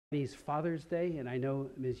Chinese Father's Day, and I know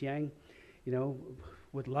Ms. Yang,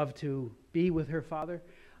 would love to be with her father,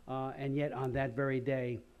 and yet on that very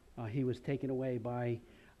day, he was taken away by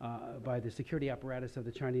the security apparatus of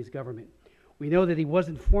the Chinese government. We know that he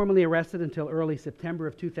wasn't formally arrested until early September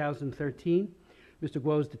of 2013. Mr.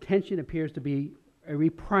 Guo's detention appears to be a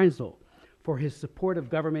reprisal for his support of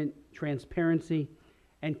government transparency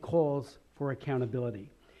and calls for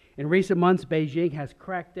accountability. In recent months, Beijing has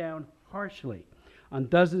cracked down harshly on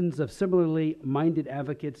dozens of similarly minded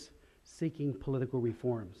advocates seeking political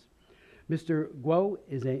reforms. Mr. Guo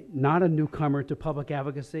is not a newcomer to public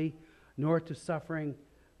advocacy, nor to suffering,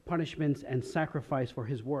 punishments, and sacrifice for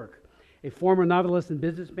his work. A former novelist and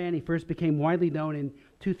businessman, he first became widely known in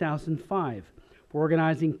 2005 for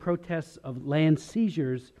organizing protests of land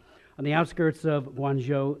seizures on the outskirts of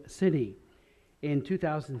Guangzhou City. In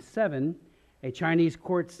 2007, a Chinese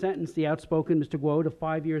court sentenced the outspoken Mr. Guo to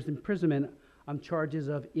 5 years imprisonment on charges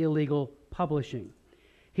of illegal publishing.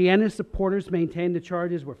 He and his supporters maintained the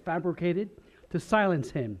charges were fabricated to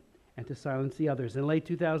silence him and to silence the others. In late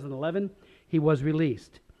 2011, he was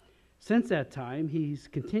released. Since that time, he's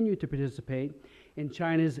continued to participate in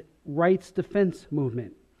China's rights defense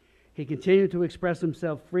movement. He continued to express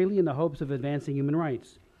himself freely in the hopes of advancing human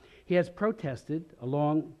rights. He has protested,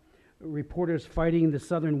 along reporters fighting the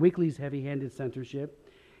Southern Weekly's heavy-handed censorship,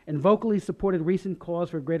 and vocally supported recent calls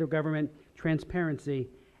for greater government transparency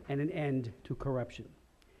and an end to corruption.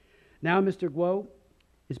 Now Mr. Guo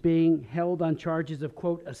is being held on charges of,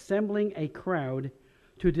 quote, assembling a crowd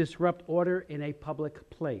to disrupt order in a public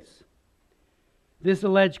place. This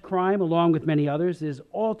alleged crime, along with many others, is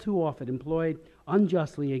all too often employed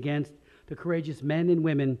unjustly against the courageous men and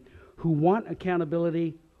women who want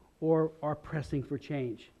accountability or are pressing for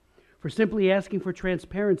change. For simply asking for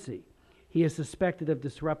transparency, he is suspected of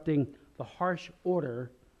disrupting the harsh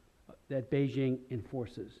order that Beijing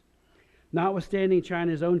enforces. Notwithstanding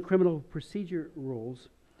China's own criminal procedure rules,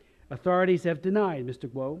 authorities have denied Mr.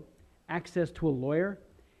 Guo access to a lawyer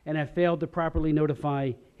and have failed to properly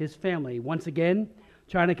notify his family. Once again,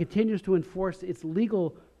 China continues to enforce its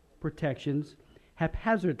legal protections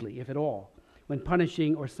haphazardly, if at all, when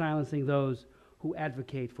punishing or silencing those who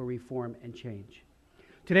advocate for reform and change.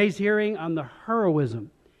 Today's hearing on the heroism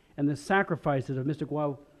and the sacrifices of Mr.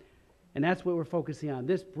 Guo, and that's what we're focusing on.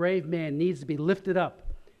 This brave man needs to be lifted up.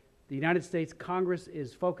 The United States Congress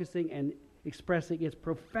is focusing and expressing its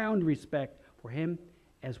profound respect for him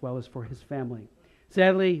as well as for his family.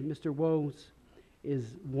 Sadly, Mr. Guo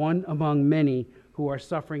is one among many who are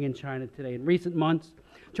suffering in China today. In recent months,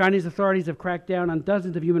 Chinese authorities have cracked down on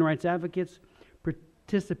dozens of human rights advocates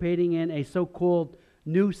participating in a so-called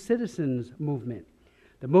New Citizens movement.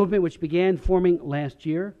 The movement, which began forming last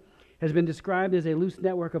year, has been described as a loose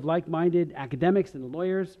network of like-minded academics and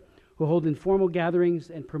lawyers who hold informal gatherings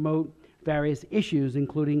and promote various issues,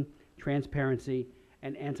 including transparency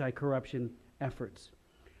and anti-corruption efforts.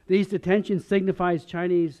 These detentions signifies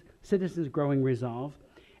Chinese citizens' growing resolve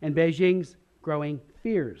and Beijing's growing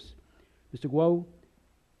fears. Mr. Guo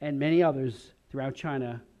and many others throughout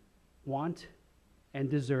China want and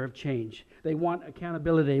deserve change. They want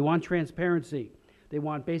accountability, they want transparency, they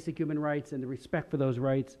want basic human rights and the respect for those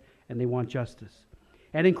rights, and they want justice.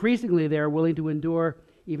 And increasingly, they are willing to endure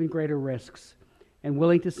even greater risks and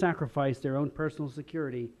willing to sacrifice their own personal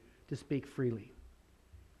security to speak freely.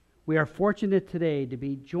 We are fortunate today to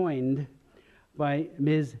be joined by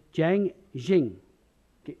Ms. Zhang Jing,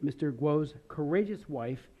 Mr. Guo's courageous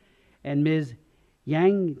wife, and Ms.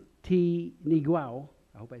 Yang Ti Niguao,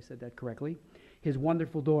 I hope I said that correctly, his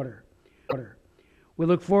wonderful daughter. We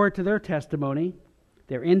look forward to their testimony,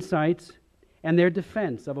 their insights, and their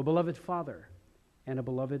defense of a beloved father and a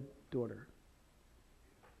beloved daughter.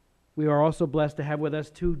 We are also blessed to have with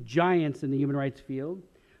us two giants in the human rights field,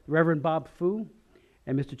 the Reverend Bob Fu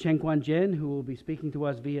and Mr. Chen Guanjian, who will be speaking to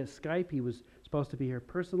us via Skype. He was supposed to be here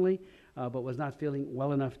personally, but was not feeling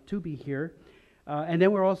well enough to be here. And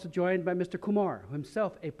then we're also joined by Mr. Kumar,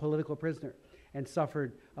 himself a political prisoner, and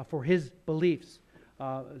suffered for his beliefs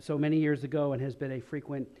so many years ago and has been a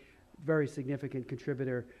frequent, very significant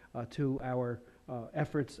contributor to our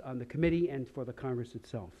efforts on the committee and for the Congress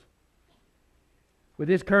itself. With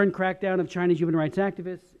this current crackdown of Chinese human rights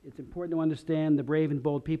activists, it's important to understand the brave and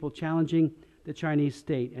bold people challenging the Chinese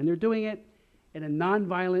state. And they're doing it in a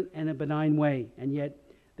nonviolent and a benign way, and yet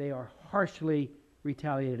they are harshly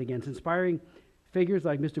retaliated against. Inspiring figures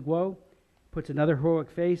like Mr. Guo puts another heroic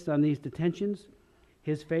face on these detentions.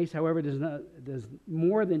 His face, however, does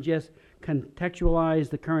more than just contextualize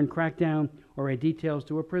the current crackdown or add details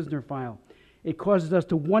to a prisoner file. It causes us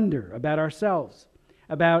to wonder about ourselves,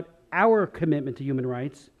 about our commitment to human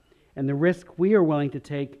rights, and the risk we are willing to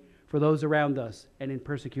take for those around us and in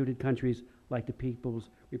persecuted countries like the People's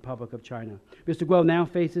Republic of China. Mr. Guo now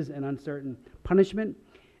faces an uncertain punishment,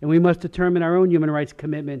 and we must determine our own human rights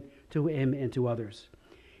commitment to him and to others.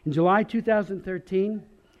 In July 2013,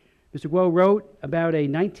 Mr. Guo wrote about a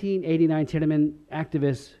 1989 Tiananmen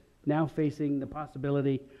activist now facing the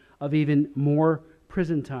possibility of even more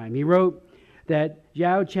prison time. He wrote that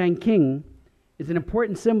Zhao Changqing is an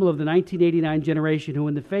important symbol of the 1989 generation who,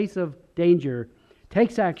 in the face of danger,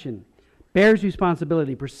 takes action, bears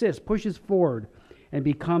responsibility, persists, pushes forward, and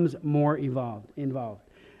becomes more involved.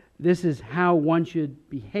 This is how one should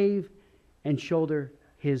behave and shoulder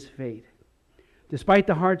his fate. Despite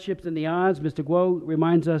the hardships and the odds, Mr. Guo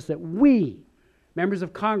reminds us that we, members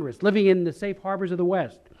of Congress, living in the safe harbors of the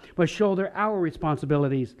West, must shoulder our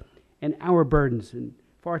responsibilities and our burdens, and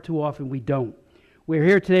far too often we don't. We're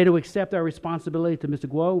here today to accept our responsibility to Mr.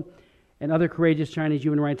 Guo and other courageous Chinese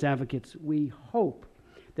human rights advocates. We hope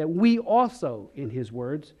that we also, in his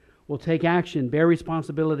words, will take action, bear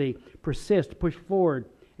responsibility, persist, push forward,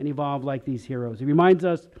 and evolve like these heroes. He reminds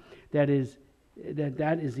us that is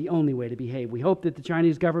the only way to behave. We hope that the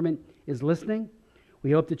Chinese government is listening.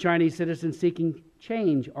 We hope the Chinese citizens seeking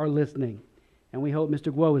change are listening. And we hope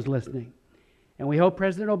Mr. Guo is listening. And we hope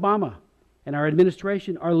President Obama and our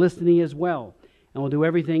administration are listening as well, and will do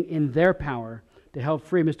everything in their power to help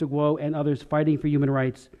free Mr. Guo and others fighting for human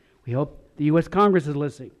rights. We hope the U.S. Congress is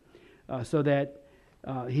listening so that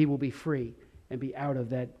he will be free and be out of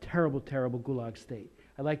that terrible, terrible gulag state.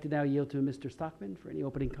 I'd like to now yield to Mr. Stockman for any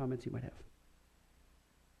opening comments you might have.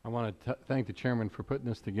 I want to thank the chairman for putting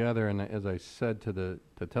this together, and as I said to the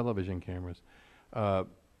television cameras,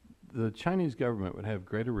 the Chinese government would have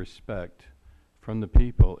greater respect from the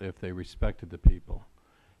people if they respected the people.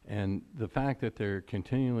 And the fact that they're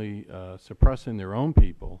continually suppressing their own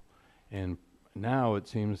people, and now it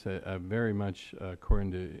seems that very much,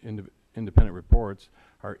 according to independent reports,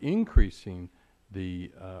 are increasing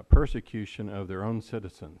the persecution of their own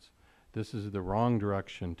citizens. This is the wrong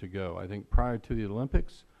direction to go. I think prior to the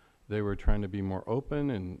Olympics, they were trying to be more open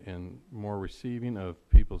and more receiving of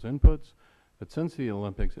people's inputs. But since the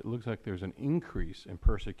Olympics, it looks like there's an increase in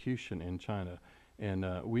persecution in China. And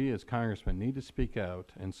we as congressmen need to speak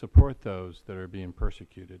out and support those that are being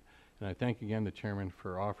persecuted. And I thank again the chairman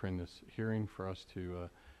for offering this hearing for us to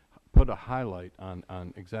put a highlight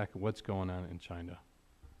on exactly what's going on in China.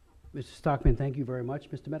 Mr. Stockman, thank you very much.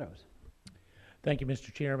 Mr. Meadows. Thank you,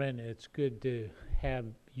 Mr. Chairman. It's good to have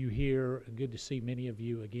you here. Good to see many of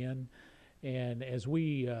you again. And as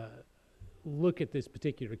we look at this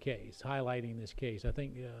particular case, highlighting this case, I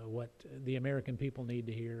think what the American people need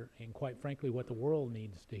to hear, and quite frankly what the world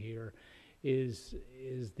needs to hear, is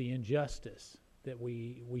the injustice that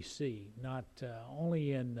we see, not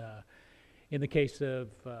only in the case of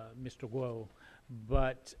Mr. Guo,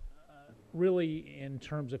 but really in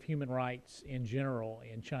terms of human rights in general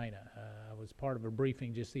in China. I was part of a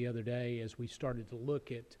briefing just the other day as we started to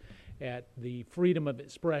look at the freedom of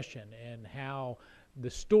expression and how the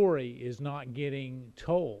story is not getting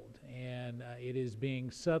told, and it is being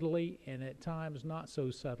subtly and at times not so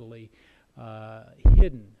subtly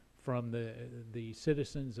hidden from the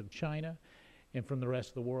citizens of China and from the rest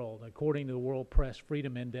of the world. According to the World Press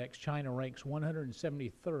Freedom Index, China ranks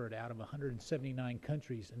 173rd out of 179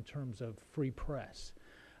 countries in terms of free press.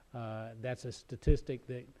 That's a statistic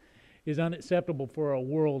that is unacceptable for a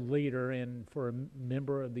world leader and for a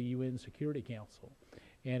member of the UN Security Council.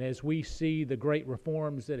 And as we see the great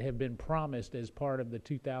reforms that have been promised as part of the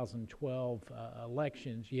 2012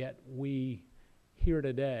 elections, yet we hear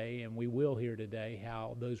today, and we will hear today,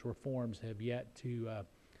 how those reforms have yet to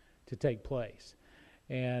take place.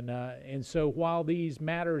 And so while these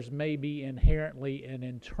matters may be inherently an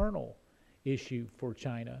internal issue for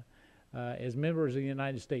China, as members of the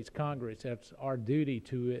United States Congress, it's our duty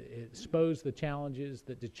to expose the challenges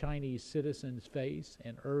that the Chinese citizens face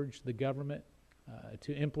and urge the government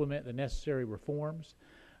to implement the necessary reforms.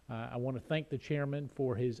 I want to thank the chairman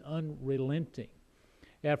for his unrelenting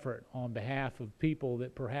effort on behalf of people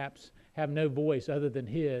that perhaps have no voice other than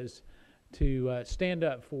his to stand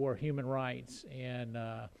up for human rights, and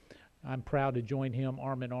I'm proud to join him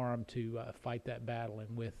arm in arm to fight that battle.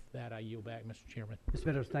 And with that, I yield back, Mr. Chairman. Mr.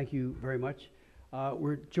 Meadows, thank you very much.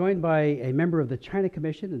 We're joined by a member of the China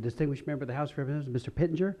Commission, a distinguished member of the House of Representatives, Mr.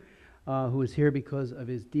 Pittenger, who is here because of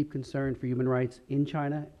his deep concern for human rights in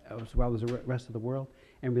China, as well as the rest of the world,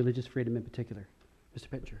 and religious freedom in particular. Mr.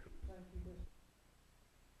 Pittenger.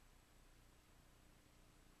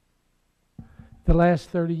 The last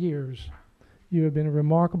 30 years, you have been a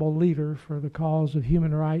remarkable leader for the cause of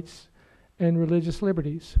human rights and religious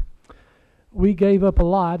liberties. We gave up a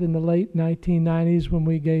lot in the late 1990s when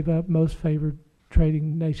we gave up most favored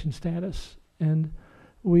trading nation status, and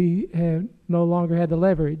we have no longer had the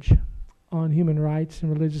leverage on human rights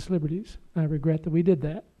and religious liberties. I regret that we did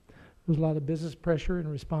that. There was a lot of business pressure in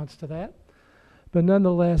response to that. But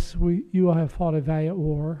nonetheless, you all have fought a valiant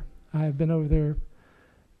war. I have been over there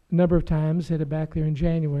a number of times, headed back there in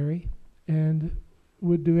January, and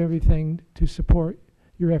would do everything to support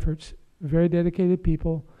your efforts. Very dedicated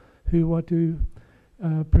people who want to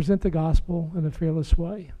present the gospel in a fearless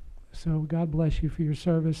way. So God bless you for your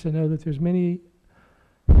service, and know that there's many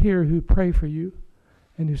here who pray for you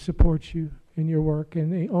and who support you in your work,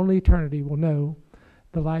 and only eternity will know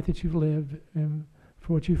the life that you've lived and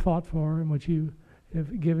for what you fought for and what you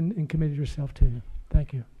have given and committed yourself to.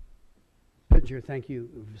 Thank you. Chair, thank you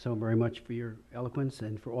so very much for your eloquence,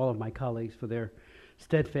 and for all of my colleagues for their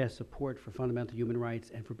steadfast support for fundamental human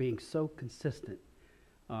rights and for being so consistent.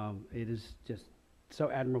 It is just so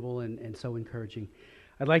admirable and so encouraging.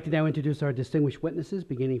 I'd like to now introduce our distinguished witnesses,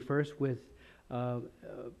 beginning first with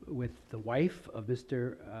the wife of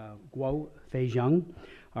Mr. Guo Feixiong.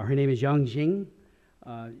 Her name is Yang Jing.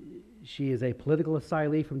 She is a political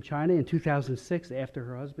asylee from China. In 2006, after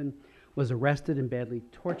her husband was arrested and badly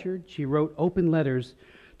tortured, she wrote open letters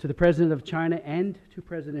to the President of China and to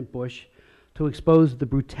President Bush to expose the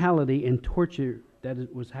brutality and torture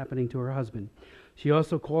that was happening to her husband. She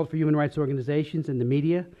also called for human rights organizations and the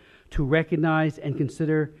media to recognize and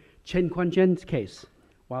consider Chen Guangzhen's case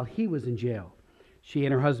while he was in jail. She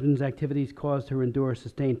and her husband's activities caused her to endure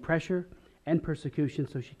sustained pressure and persecution,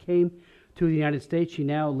 so she came to the United States. She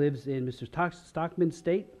now lives in Mr. Stockman's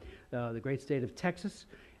state, the great state of Texas,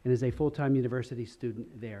 and is a full-time university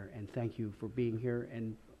student there. And thank you for being here,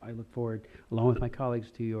 and I look forward, along with my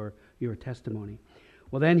colleagues, to your testimony.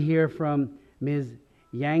 We'll then hear from Ms.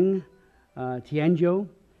 Yang Tianzhou,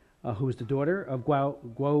 who is the daughter of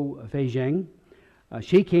Guo Feixiong.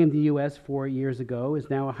 She came to the U.S. 4 years ago, is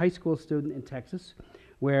now a high school student in Texas,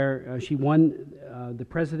 where she won the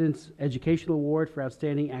President's Educational Award for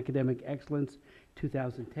Outstanding Academic Excellence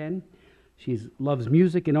 2010. She loves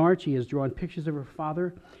music and art. She has drawn pictures of her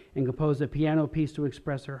father and composed a piano piece to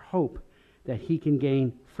express her hope that he can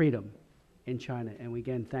gain freedom in China. And we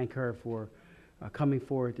again thank her for coming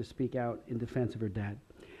forward to speak out in defense of her dad.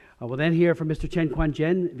 We'll then hear from Mr. Chen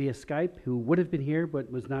Guangzhen via Skype, who would have been here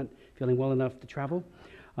but was not feeling well enough to travel.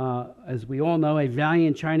 As we all know, a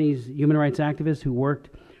valiant Chinese human rights activist who worked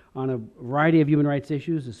on a variety of human rights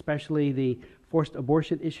issues, especially the forced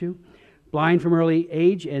abortion issue. Blind from early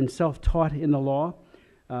age and self-taught in the law,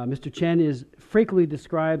 Mr. Chen is frequently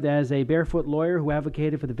described as a barefoot lawyer who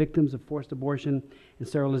advocated for the victims of forced abortion and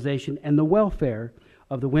sterilization and the welfare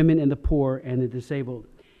of the women and the poor and the disabled.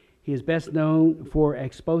 He is best known for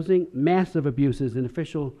exposing massive abuses in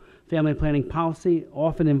official family planning policy,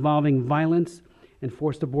 often involving violence and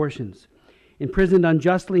forced abortions. Imprisoned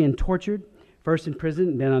unjustly and tortured, first in prison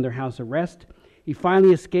and then under house arrest, he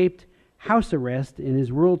finally escaped house arrest in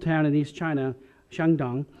his rural town in East China,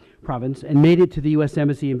 Shandong province, and made it to the U.S.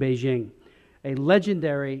 Embassy in Beijing. A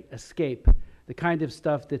legendary escape, the kind of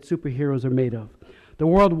stuff that superheroes are made of. The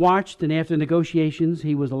world watched, and after negotiations,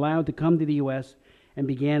 he was allowed to come to the U.S. and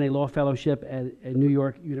began a law fellowship at New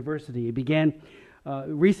York University. He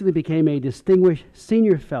recently became a distinguished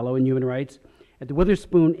senior fellow in human rights at the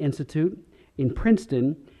Witherspoon Institute in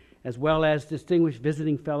Princeton, as well as distinguished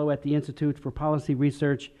visiting fellow at the Institute for Policy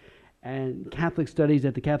Research and Catholic Studies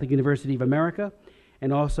at the Catholic University of America,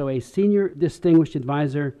 and also a senior distinguished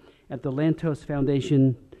advisor at the Lantos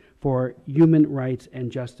Foundation for Human Rights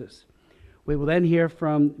and Justice. We will then hear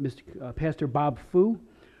from Pastor Bob Fu,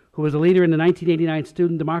 who was a leader in the 1989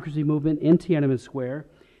 student democracy movement in Tiananmen Square,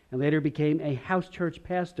 and later became a house church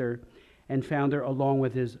pastor and founder along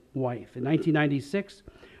with his wife. In 1996,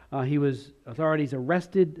 authorities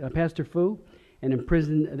arrested Pastor Fu and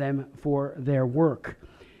imprisoned them for their work.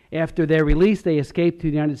 After their release, they escaped to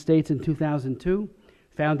the United States in 2002,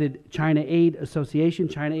 founded China Aid Association.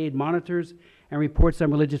 China Aid monitors and reports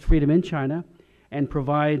on religious freedom in China and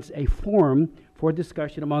provides a forum for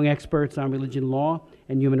discussion among experts on religion law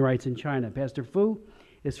and human rights in China. Pastor Fu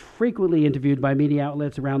is frequently interviewed by media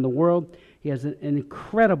outlets around the world. He has an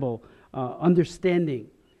incredible understanding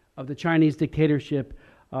of the Chinese dictatorship,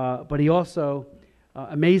 but he also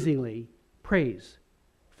amazingly prays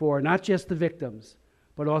for not just the victims,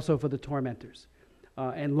 but also for the tormentors,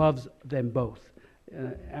 and loves them both.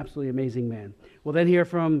 Absolutely amazing man. We'll then hear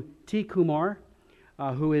from T. Kumar,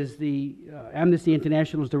 who is the Amnesty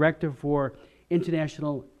International's Director for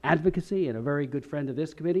International Advocacy and a very good friend of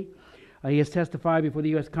this committee. He has testified before the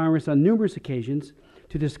U.S. Congress on numerous occasions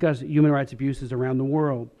to discuss human rights abuses around the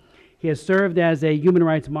world. He has served as a human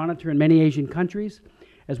rights monitor in many Asian countries,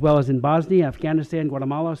 as well as in Bosnia, Afghanistan,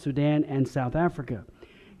 Guatemala, Sudan, and South Africa.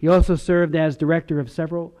 He also served as director of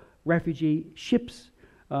several refugee ships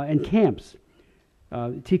and camps.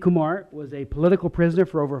 T. Kumar was a political prisoner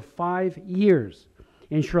for over 5 years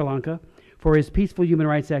in Sri Lanka for his peaceful human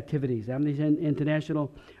rights activities. Amnesty International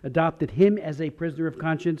adopted him as a prisoner of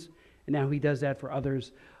conscience, and now he does that for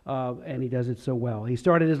others, and he does it so well. He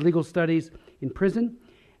started his legal studies in prison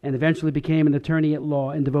and eventually became an attorney at law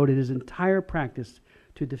and devoted his entire practice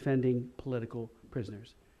to defending political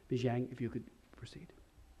prisoners. Ms. Yang, if you could proceed.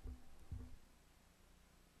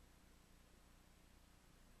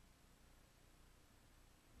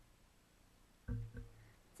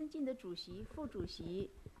 尊敬的主席、副主席、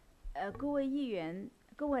各位议员、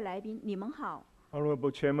各位来宾，你们好。 Honorable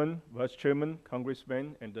Chairman, Vice Chairman,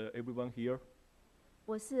 Congressman, and everyone here.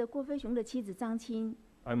 我是郭飞雄的妻子张青。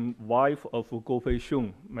 I'm wife of Guo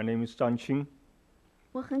Feixiong. My name is Zhang Qing.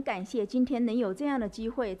 我很感谢今天能有这样的机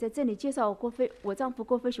会，在这里介绍我丈夫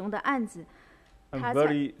郭飞雄的案子。 I'm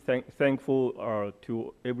very thankful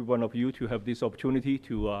to every one of you to have this opportunity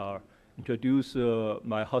to introduce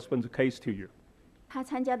my husband's case to you. 他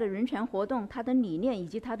参加的人权活动，他的理念以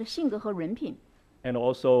及他的性格和人品。 And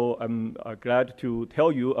also, I'm glad to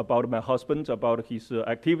tell you about my husband, about his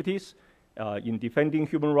activities in defending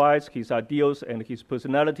human rights, his ideals, and his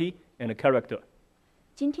personality and character.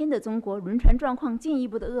 今天的中国人权状况进一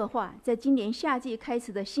步的恶化，在今年夏季开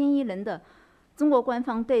始的新一轮的中国官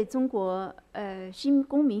方对中国新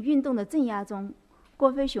公民运动的镇压中，郭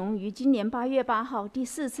飞雄于今年8月8号第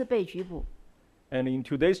4次被拘捕。 And in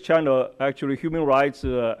today's China, actually, human rights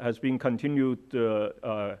has been continued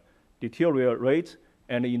deteriorate.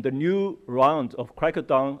 And in the new round of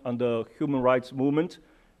crackdown on the human rights movement,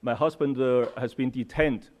 my husband has been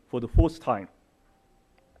detained for the fourth time.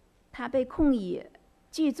 他被控以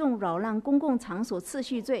聚众扰乱公共场所秩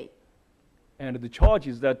序罪。 And the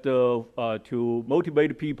charge is that to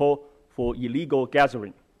motivate people for illegal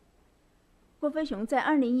gathering. 郭飞雄在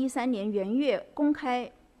2013年元月公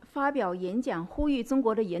开发表演讲，呼吁中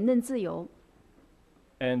国的言论自由。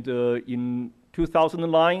 And in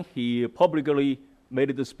 2009, he publicly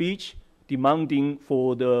made the speech demanding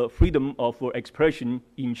for the freedom of expression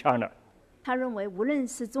in China. 他认为，无论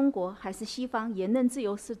是中国还是西方，言论自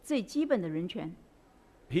由是最基本的人权。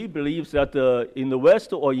 He believes that in the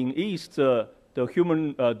West or in East,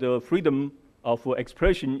 the freedom of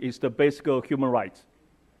expression is the basic human right.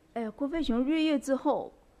 郭飞雄入狱之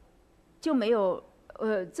后，就没有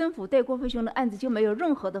政府对郭飞雄的案子就没有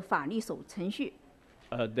任何的法律程序。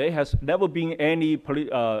 There has never been any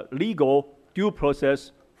legal due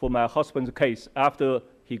process for my husband's case after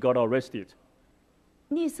he got arrested.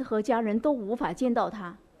 律师和家人都无法见到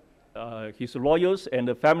他。 His lawyers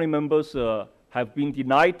and family members have been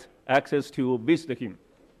denied access to visit him.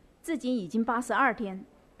 至今已经82天。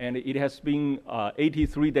 And it has been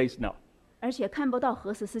 83 days now. 而且看不到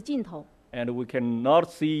何时是尽头。 And we cannot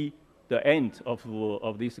see the end of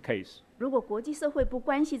this case. 如果国际社会不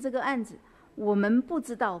关心这个案子，我们不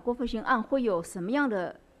知道郭飞雄案会有什么样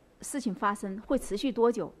的事情发生，会持续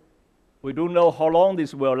多久。 We don't know how long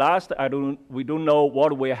this will last. We don't know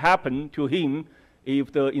what will happen to him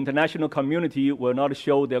if the international community will not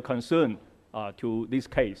show their concern to this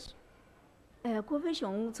case. 郭飞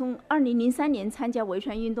雄从2003年参加维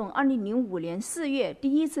权运动，2005年4月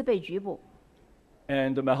第一次被拘捕。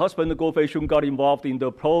 And my husband, Guo Feixiong, got involved in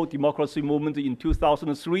the pro-democracy movement in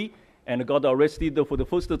 2003 and got arrested for the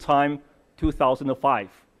first time 2005.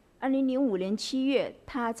 2005年7月，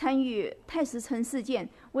他参与太石城事件，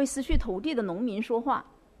为失去土地的农民说话。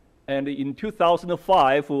 And in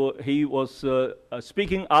 2005, he was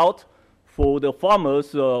speaking out for the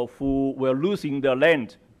farmers who were losing their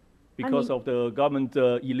land because of the government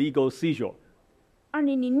illegal seizure.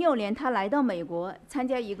 2006年，他来到美国参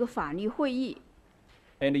加一个法律会议。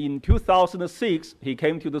 And in 2006, he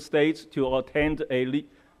came to the States to attend a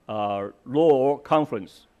law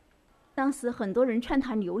conference. 当时很多人劝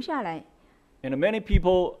他留下来。 And many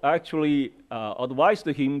people actually advised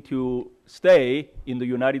him to stay in the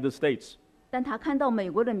United States. 但他看到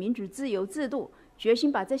美国的民主自由制度，决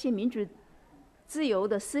心把这些民主自由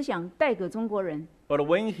的思想带给中国人。 But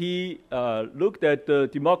when he looked at the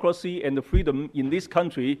democracy and the freedom in this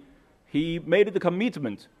country, he made the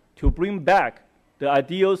commitment to bring back the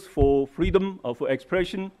ideals for freedom of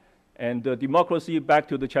expression and democracy back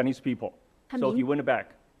to the Chinese people. So he went back.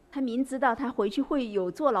 他明知道他回去会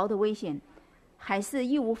有坐牢的危险，还是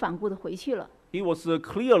义无反顾地回去了。 He was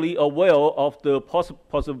clearly aware of the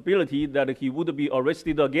possibility that he would be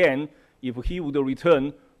arrested again if he would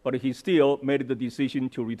return, but he still made the decision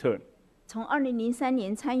to return. 从2003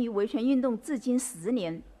年参与维权运动至今10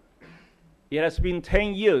年。It has been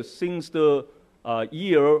 10 years since the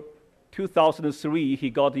year 2003 he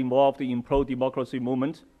got involved in pro-democracy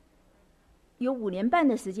movement. 有5年半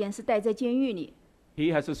的时间是待在监狱里。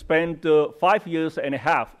He has spent 5 years and a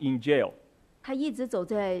half in jail. 他一直走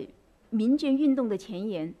在民间运动的前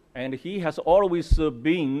沿。And he has always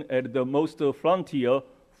been at the most frontier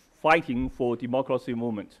fighting for democracy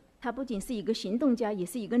movement. 他不仅是一个行动家，也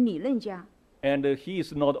是一个理论家。And he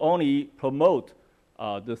is not only promote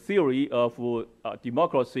the theory of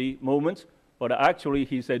democracy movement, but actually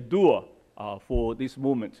he's a doer for this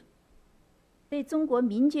movement. 对中国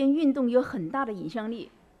民间运动有很大的影响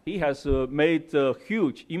力。He has made a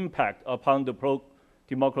huge impact upon the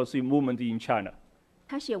pro-democracy movement in China.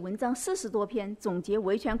 他写文章40多篇，总结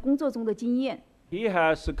维权工作中的经验。He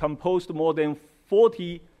has composed more than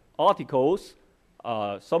 40 articles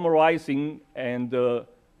summarizing and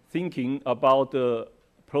thinking about the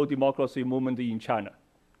pro-democracy movement in China.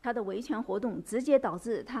 他的维权活动直接导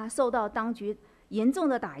致他受到当局严重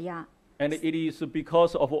的打压。And it is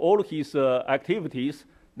because of all his activities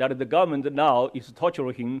that the government now is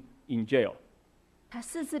torturing him in jail. 他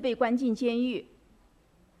4次被关进监狱。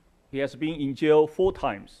He has been in jail 4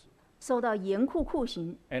 times. 受到严酷酷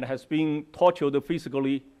刑。And has been tortured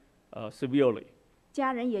physically, severely.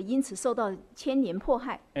 家人也因此受到牵连迫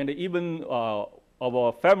害。And even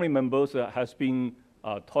our family members has been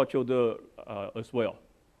tortured as well.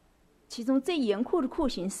 其中最严酷的酷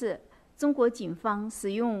刑是中国警方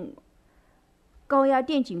使用高压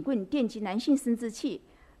电警棍电击男性生殖器，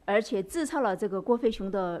而且制造了这个郭飞雄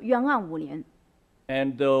的冤案5年。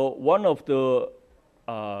And one of the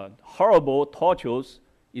horrible tortures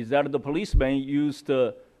is that the policeman used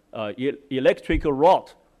electric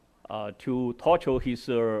rod to torture his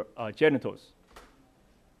genitals.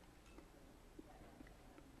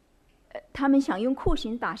 他们想用酷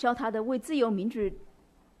刑打消他的为自由民主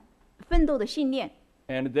奋斗的信念。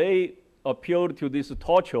And they appealed to this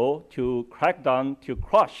torture to crack down, to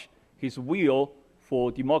crush his will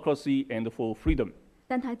for democracy and for freedom.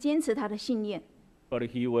 但他坚持他的信念。But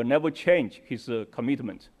he will never change his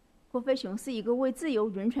commitment. 郭飞雄是一个为自由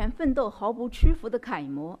人权奋斗毫不屈服的楷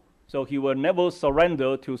模。So he will never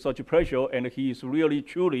surrender to such pressure, and he is really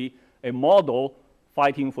truly a model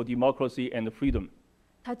fighting for democracy and freedom.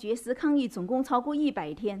 他绝食抗议总共超过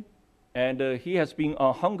100天。And he has been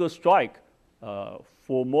on hunger strike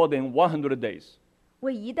for more than 100 days.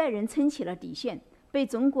 为一代人撑起了底线，被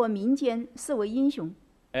中国民间视为英雄。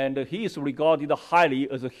And he is regarded highly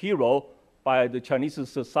as a hero by the Chinese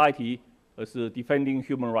society as defending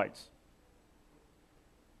human rights.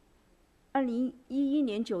 2011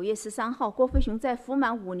年9月13号，郭飞雄在服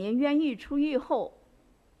满5年冤狱出狱后。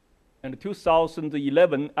And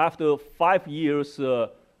 2011, after 5 years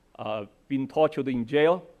being tortured in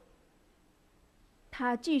jail,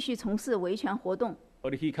 他继续从事维权活动。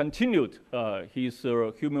But he continued his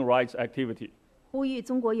human rights activity. 呼吁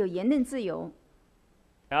中国有言论自由。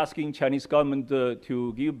Asking Chinese government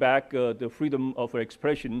to give back the freedom of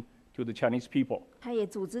expression to the Chinese people. 他也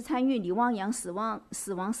组织参与李旺阳死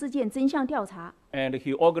亡事件真相调查。And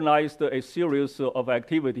he organized a series of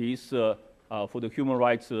activities for the human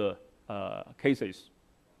rights cases.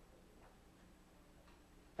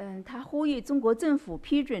 他呼吁中国政府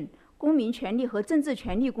批准《公民权利和政治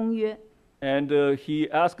权利公约》。And he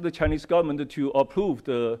asked the Chinese government to approve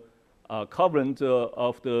the covenant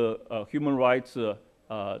of the human rights,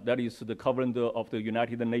 that is the covenant of the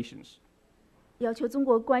United Nations. 要求中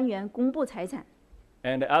国官员公布财产。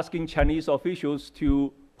And asking Chinese officials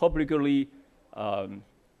to publicly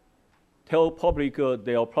tell public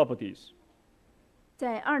their properties.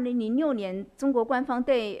 在2006年，中国官方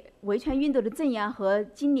对维权运动的镇压和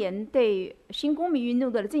今年对新公民运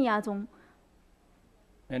动的镇压中，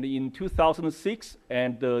 And in 2006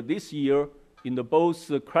 and this year, in the both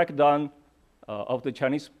crackdown of the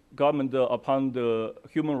Chinese government upon the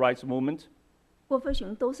human rights movement, 郭飞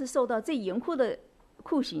雄都是受到最严酷的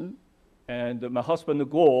酷刑。and my husband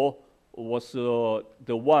Guo was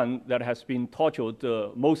the one that has been tortured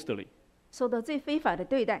mostly. 受到最非法的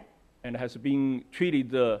对待。 And has been treated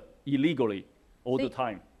illegally all the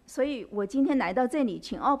time. 所以我今天来到这里，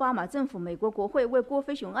请奥巴马政府、美国国会为郭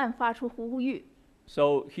飞雄案发出呼吁。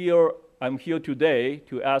So I'm here today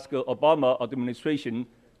to ask the Obama administration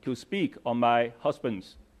to speak on my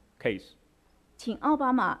husband's case. 请奥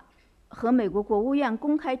巴马和美国国务院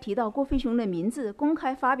公开提到郭飞雄的名字，公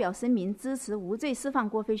开发表声明，支持无罪释放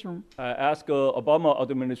郭飞雄。I ask Obama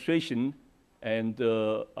administration and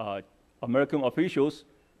American officials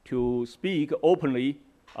to speak openly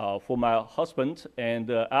for my husband and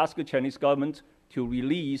ask the Chinese government to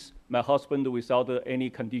release my husband without any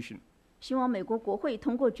condition. 希望美国国会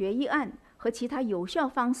通过决议案和其他有效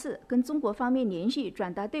方式跟中国方面联系，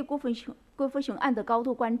转达对郭飞雄案的高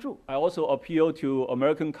度关注。I also appeal to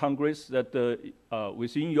American Congress that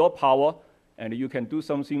within your power, and you can do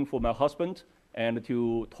something for my husband, and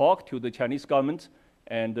to talk to the Chinese government,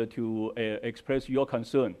 and to express your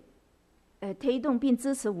concern. 推动并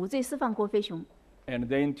支持无罪释放郭飞雄。And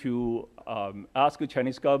then to ask the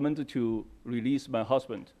Chinese government to release my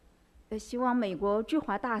husband. 希望美国驻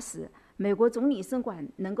华大使、美国总领事馆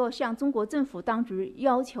能够向中国政府当局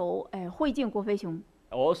要求会见郭飞雄。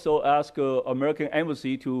I also ask American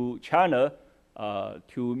Embassy to China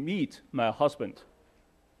to meet my husband.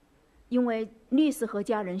 因为律师和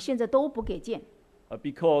家人现在都不给见。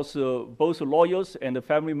Because both lawyers and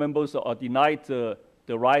family members are denied the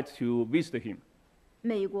right to visit him.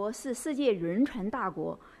 美国是世界人权大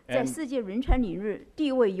国，在世界人权领域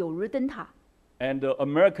地位有如灯塔。And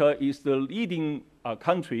America is the leading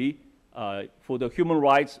country for the human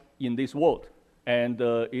rights in this world, and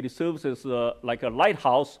it serves as like a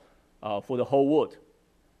lighthouse for the whole world.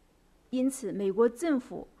 因此，美国政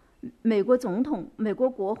府、美国总统、美国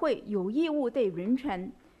国会有义务对人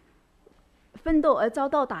权奋斗而遭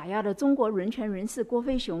到打压的中国人权人士郭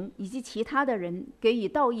飞雄以及其他的人给予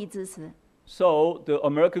道义支持。So the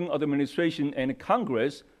American administration and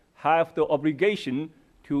Congress have the obligation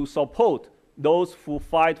to support those who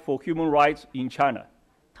fight for human rights in China.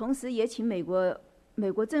 同时也请美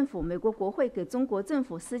国政府、美国国会给中国政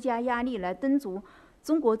府施加压力，来敦促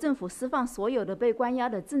中国政府释放所有的被关押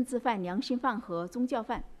的政治犯、良心犯和宗教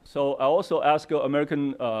犯。So I also ask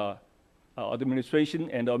American administration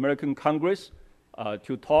and American Congress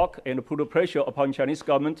to talk and put pressure upon Chinese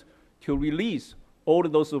government to release all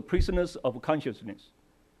of those prisoners of consciousness.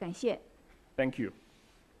 感谢。Thank you.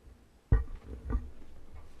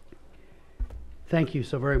 Thank you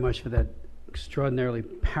so very much for that extraordinarily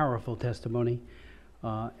powerful testimony.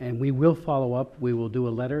 And we will follow up. We will do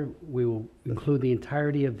a letter. We will include the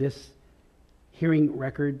entirety of this hearing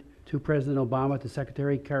record to President Obama, to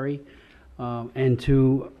Secretary Kerry, and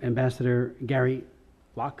to Ambassador Gary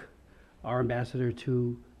Locke, our ambassador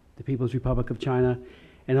to the People's Republic of China,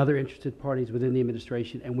 and other interested parties within the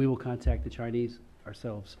administration. And we will contact the Chinese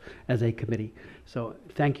ourselves as a committee. So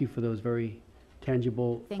thank you for those very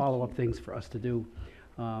tangible follow-up things for us to do.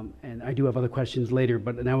 And I do have other questions later,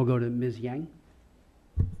 but now we'll go to Ms. Yang.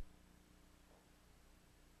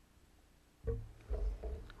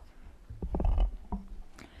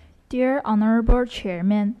 Dear Honorable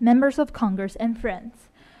Chairman, members of Congress, and friends,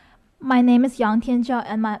 my name is Yang Tianzhao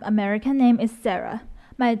and my American name is Sarah.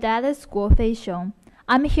 My dad is Guo Feixiong.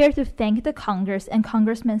 I'm here to thank the Congress and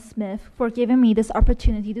Congressman Smith for giving me this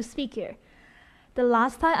opportunity to speak here. The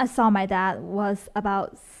last time I saw my dad was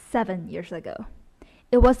about 7 years ago.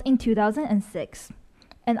 It was in 2006,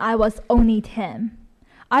 and I was only 10.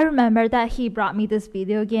 I remember that he brought me this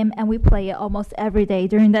video game and we play it almost every day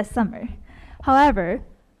during that summer. However,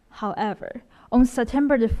 on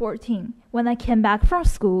September the 14th, when I came back from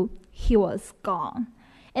school, he was gone,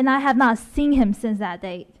 and I have not seen him since that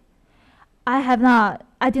date. I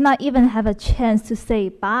did not even have a chance to say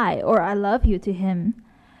bye or I love you to him.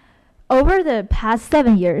 Over the past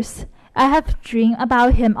 7 years, I have dreamed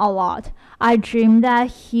about him a lot. I dreamed that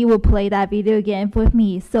he would play that video game with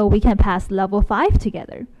me so we can pass level 5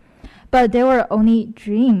 together. But they were only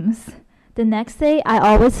dreams. The next day, I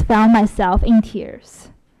always found myself in tears.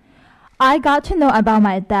 I got to know about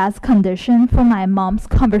my dad's condition from my mom's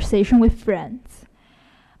conversation with friends.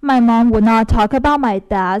 My mom would not talk about my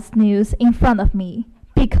dad's news in front of me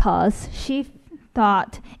because she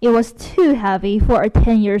thought it was too heavy for a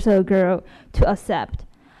 10-year-old girl to accept.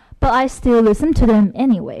 But I still listened to them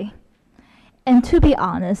anyway. And to be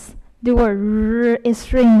honest, they were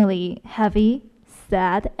extremely heavy,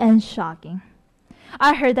 sad, and shocking.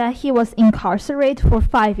 I heard that he was incarcerated for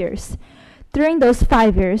 5 years. During those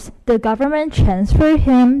 5 years, the government transferred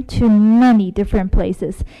him to many different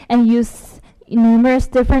places and used numerous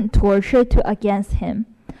different torture against him.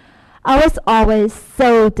 I was always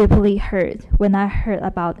so deeply hurt when I heard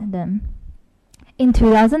about them. In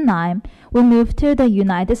 2009, we moved to the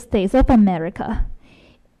United States of America.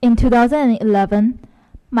 In 2011,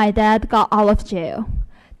 my dad got out of jail.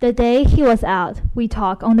 The day he was out, we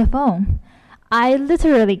talked on the phone. I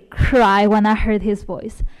literally cried when I heard his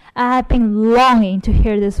voice. I had been longing to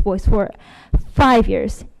hear this voice for 5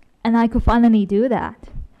 years, and I could finally do that.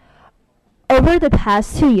 Over the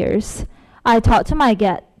past 2 years, I talked to my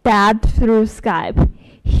dad through Skype.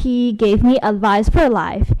 He gave me advice for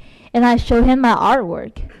life, and I showed him my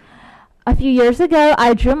artwork. A few years ago,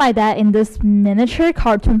 I drew my dad in this miniature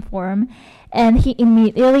cartoon form, and he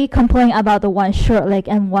immediately complained about the one short leg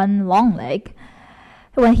and one long leg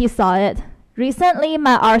when he saw it. Recently,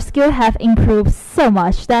 my art skill have improved so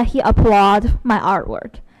much that he applauded my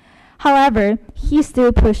artwork. However, he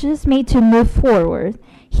still pushes me to move forward.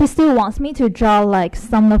 He still wants me to draw like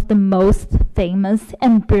some of the most famous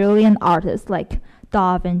and brilliant artists like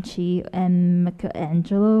Da Vinci and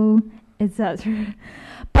Michelangelo, etc.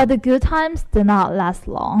 But the good times did not last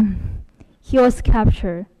long. He was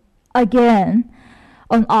captured again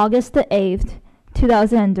on August the 8th,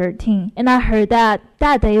 2013, and I heard that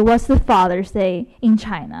that day was the Father's Day in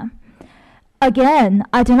China. Again,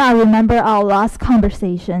 I do not remember our last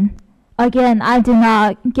conversation. Again, I did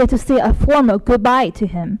not get to say a formal goodbye to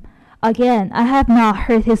him. Again, I have not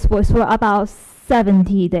heard his voice for about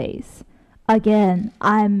 70 days. Again,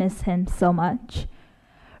 I miss him so much.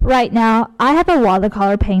 Right now, I have a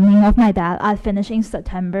watercolor painting of my dad I finished in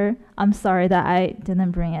September. I'm sorry that I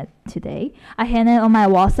didn't bring it today. I hang it on my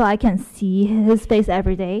wall so I can see his face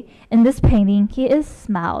every day. In this painting, he is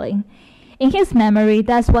smiling. In his memory,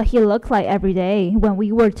 that's what he looked like every day when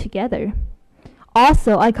we were together.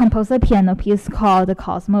 Also, I composed a piano piece called The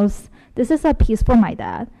Cosmos. This is a piece for my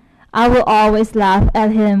dad. I will always laugh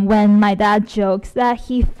at him when my dad jokes that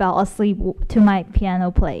he fell asleep to my piano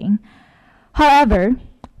playing. However,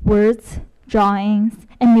 words, drawings,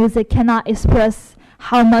 and music cannot express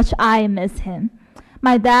how much I miss him.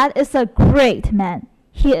 My dad is a great man.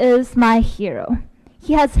 He is my hero.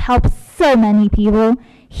 He has helped so many people.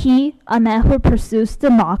 He, a man who pursues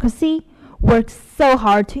democracy, works so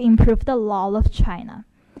hard to improve the law of China.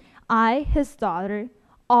 I, his daughter,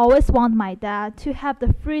 always want my dad to have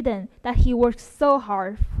the freedom that he works so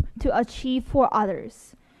hard to achieve for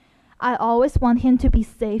others. I always want him to be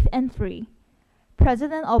safe and free.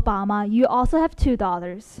 President Obama, you also have 2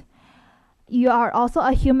 daughters. You are also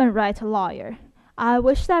a human rights lawyer. I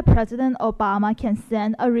wish that President Obama can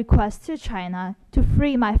send a request to China to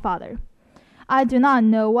free my father. I do not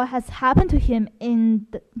know what has happened to him in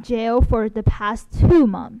the jail for the past 2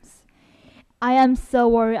 months. I am so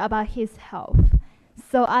worried about his health.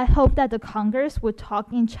 So I hope that the Congress would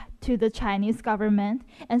talk to the Chinese government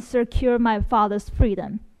and secure my father's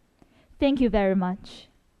freedom. Thank you very much.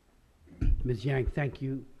 Ms. Yang, thank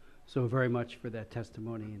you so very much for that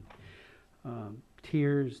testimony. And,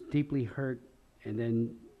 tears, deeply hurt, and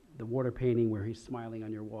then the water painting where he's smiling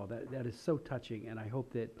on your wall. That is so touching, and I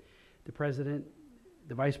hope that the President,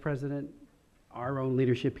 the Vice President, our own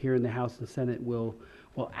leadership here in the House and Senate will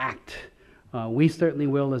act. We certainly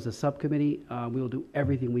will as a subcommittee. We will do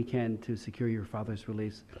everything we can to secure your father's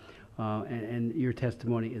release. And your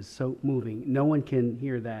testimony is so moving. No one can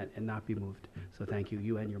hear that and not be moved. So thank you,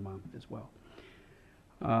 you and your mom as well.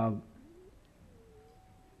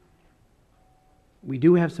 We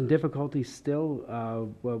do have some difficulties still.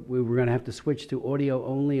 We were going to have to switch to audio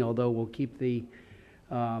only, although we'll keep the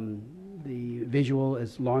visual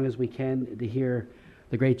as long as we can to hear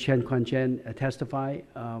the great Chen Quan-chen testify.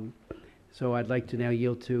 So I'd like to now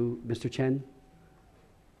yield to Mr. Chen.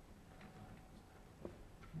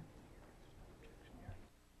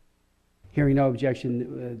 Hearing no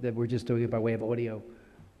objection that we're just doing it by way of audio,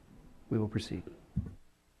 we will proceed.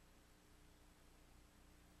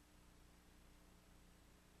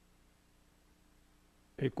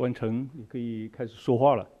 关城，你可以开始说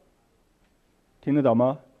话了，听得到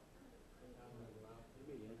吗？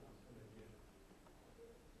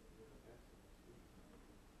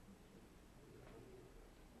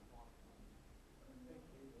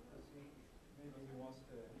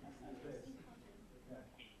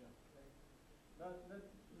那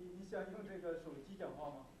你想用这个手机讲话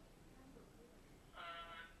吗？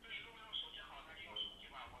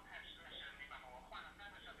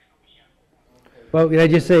 Well, can I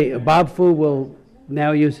just say, Bob Fu will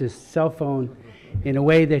now use his cell phone in a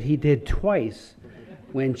way that he did twice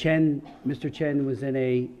when Mr. Chen was in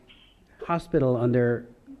a hospital under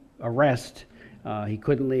arrest. He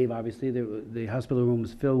couldn't leave. Obviously, the hospital room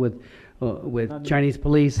was filled with Chinese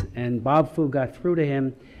police, and Bob Fu got through to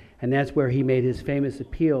him, and that's where he made his famous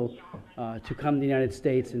appeal to come to the United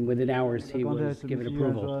States, and within hours he was given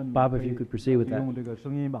approval. Bob, if you could proceed with that.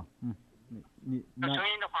 声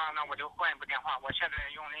音的话，那我就换一部电话。我现在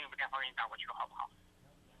用另一部电话给你打过去，好不好？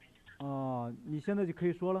哦，你现在就可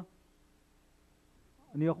以说了。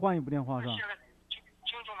你要换一部电话是吧？现在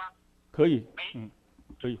清楚吗？可以，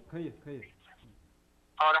可以。可以。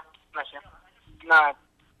好的，那行，那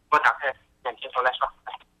我打开点听筒来说。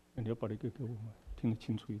你要把这个给我听得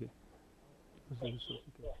清楚一点。不是手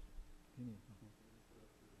机给我。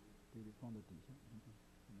放在底下。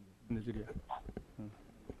放在这里。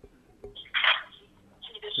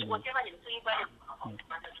我先把你的声音关掉。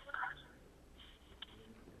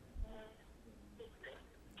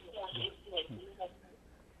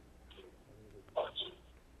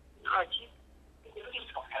耳机，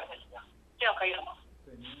这样可以了吗？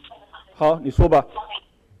好，你说吧。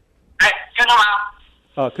哎，听到吗？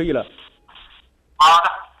啊，可以了。好的。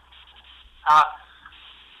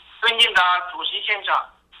尊敬的主席先生，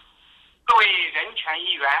各位人权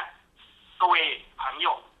议员，各位朋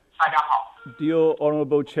友，大家好。Dear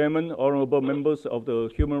Honorable Chairman, Honorable members of the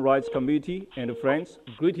Human Rights Committee and friends,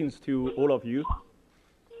 greetings to all of you.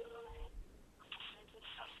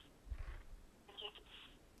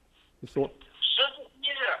 你说。10月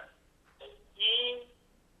1日，因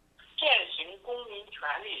践行公民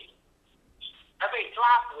权利而被抓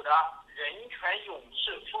捕的人权勇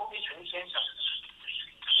士郭飞雄先生，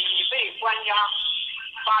已被关押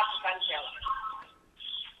83天了。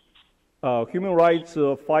Human rights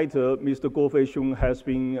fighter Mr. Guo Feixiong has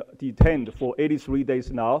been detained for 83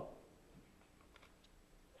 days now.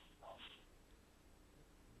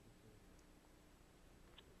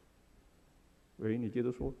 喂，你接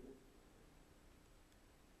着说。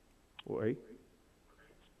喂。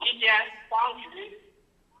期间，当局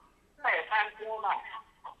再三多难，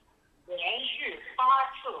连续8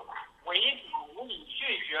次围堵无理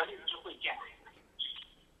拒绝律师会见。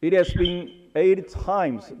It has been 8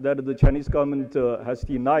 times that the Chinese government has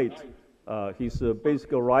denied his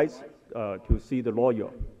basic rights to see the lawyer.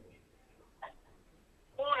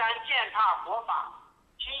 公然践踏国法，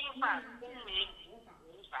侵犯公民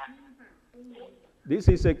人权。This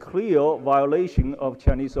is a clear violation of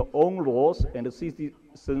Chinese own laws and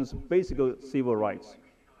citizens' basic civil rights.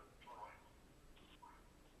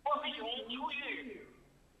 郭飞雄出狱，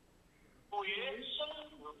处于生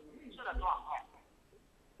死不知的状态。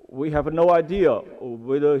We have no idea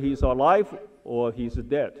whether he's alive or he's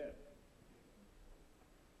dead.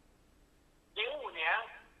 05年，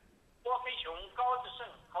郭飞雄、高志胜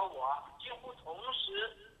和我几乎同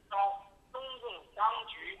时遭中共当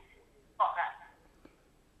局迫害。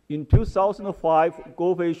In 2005,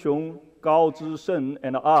 Guo Feixiong, Gao Zhisheng,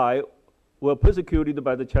 and I were persecuted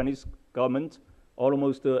by the Chinese government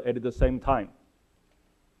almost at the same time.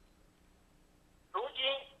 如今，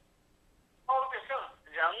高志胜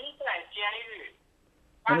仍在监狱，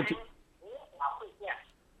他人无法会见。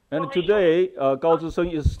And today, Gao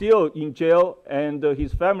Zhisheng is still in jail, and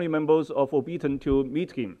his family members are forbidden to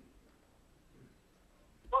meet him.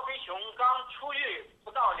 郭飞雄刚出狱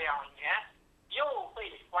不到2年，又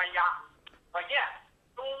被关押，可见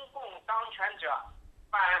中共当权者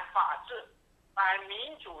反法治、反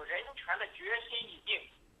民主人权的决心已定，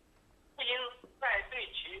不应再对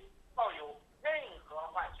其抱有任何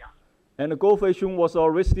幻想。And Guo Feixiong was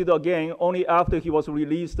arrested again only after he was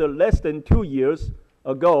released less than 2 years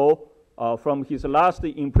ago from his last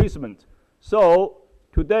imprisonment. So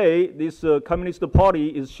today, this Communist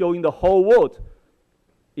Party is showing the whole world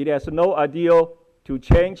it has no idea to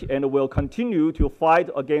change and will continue to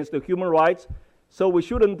fight against the human rights. So we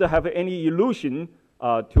shouldn't have any illusion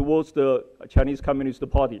towards the Chinese Communist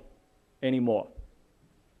Party anymore.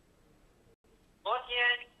 昨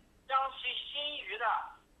天，江西新余的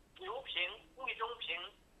刘平、魏忠平、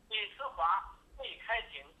李思华被开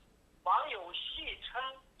庭，网友戏称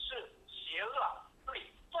是邪恶对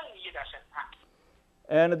正义的审判。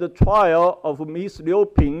And the trial of Ms. Liu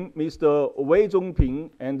Ping, Mr. Wei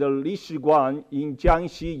Zhongping, and Li Shiguan in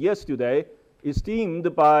Jiangxi yesterday is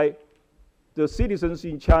deemed by the citizens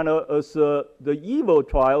in China as the evil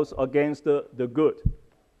trials against the good.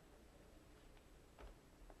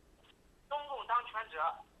 中共当权者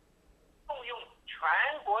动用全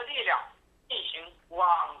国力量进行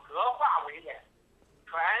网格化围猎，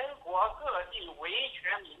全国各地维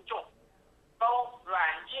权民众遭软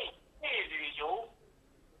禁、被旅游、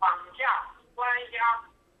绑架、关押、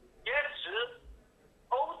劫持、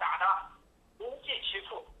殴打的不计其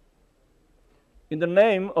数。In the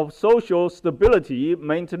name of social stability,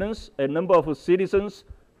 maintenance, a number of citizens,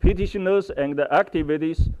 petitioners, and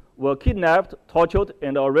activists were kidnapped, tortured,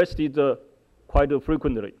 and arrested quite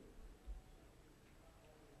frequently.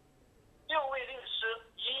 6位律师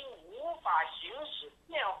因无法行使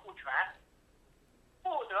辩护权，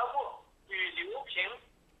不得不与刘平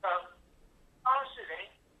等当事人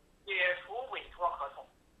解除委托合同。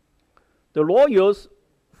 The lawyers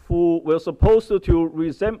who were supposed to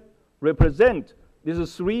represent these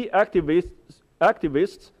 3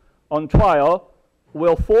 activists on trial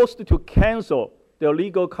were forced to cancel their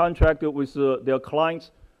legal contract with their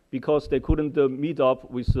clients because they couldn't meet up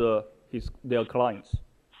with their clients.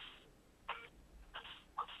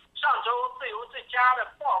 上周自由之家的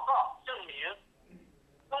报告证明，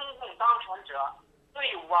中共当权者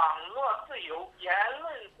对网络自由、言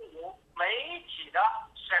论自由、媒体的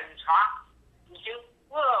审查已经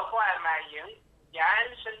恶贯满盈，延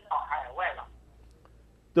伸到海外了。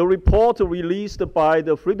The report released by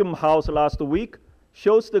the Freedom House last week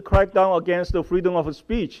shows the crackdown against the freedom of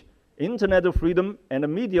speech, internet freedom, and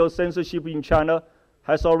media censorship in China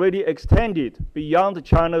has already extended beyond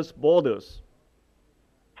China's borders.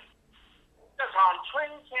 这场春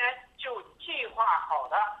天就计划好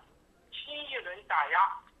的新一轮打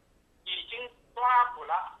压，已经抓捕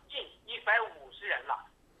了近150人了。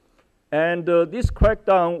And this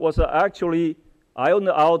crackdown was actually ironed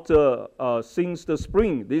out since the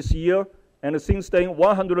spring this year, and since then,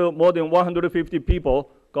 more than 150 people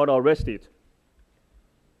got arrested.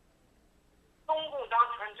 中共当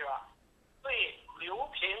权者对刘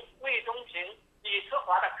平、魏忠平、李世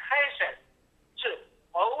华的开审是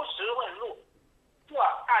谋实问路，若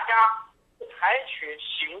大家不采取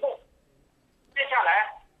行动，接下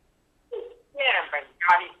来会变本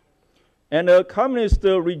加厉。And the communist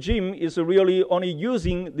regime is really only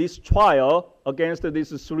using this trial against these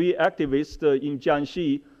 3 activists in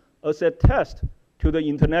Jiangxi as a test to the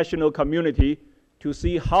international community to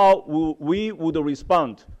see how we would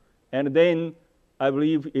respond. And then I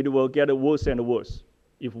believe it will get worse and worse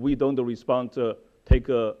if we don't respond, take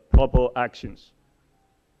proper actions.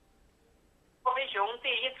 郭飞雄第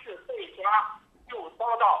一次被抓就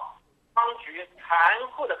遭到当局残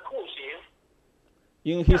酷的酷刑。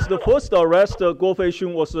In his first arrest, Guo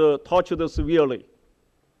Feixiong was tortured severely.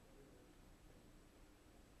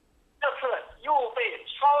 这次又被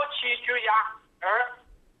超期拘押，而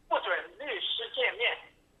不准律师见面，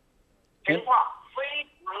情况非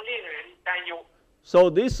常令人担忧。So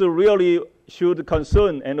this really should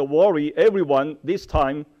concern and worry everyone this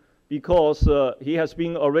time, because he has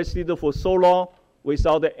been arrested for so long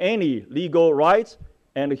without any legal rights,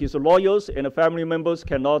 and his lawyers and family members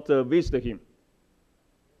cannot visit him.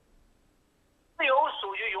 自由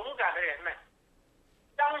属于勇敢的人们，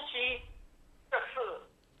江西这次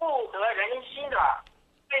不得人心的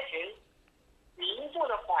灾情，民众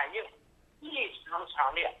的反应异常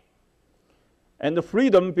强烈。And the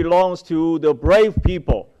freedom belongs to the brave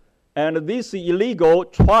people. And this illegal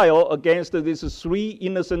trial against these 3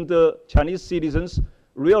 innocent Chinese citizens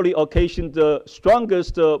really occasioned the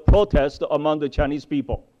strongest protest among the Chinese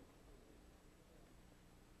people.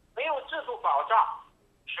 没有制度保障，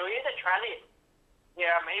谁的权利也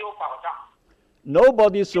没有保障。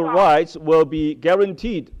Nobody's rights will be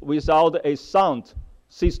guaranteed without a sound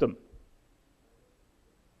system.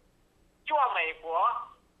 希望美国、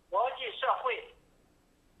国际社会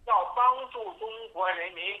要帮助中国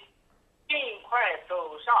人民尽快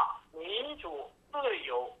走上民主、自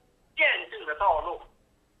由、宪政的道路。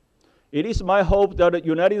It is my hope that the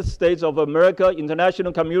United States of America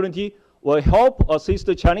international community will help assist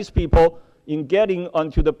the Chinese people in getting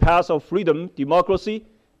onto the path of freedom, democracy,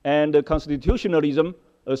 and constitutionalism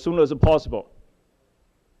as soon as possible.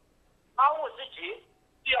 当务之急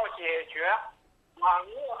是要解决网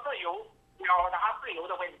络自由、表达自由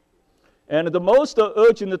的问题。And the most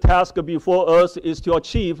urgent task before us is to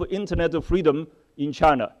achieve internet freedom in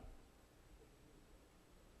China.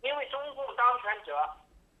 因为中共当权者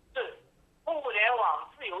是互联网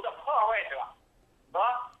自由的破坏者和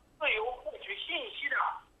自由获取信息的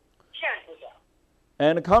限制者。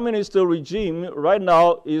And the communist regime right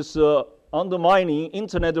now is undermining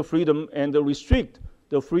internet freedom and restrict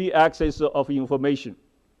the free access of information.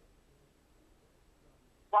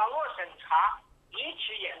 网络审查极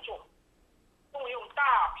其严重，动用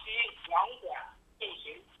大批网管进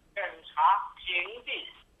行审查、屏蔽、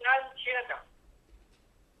删帖等。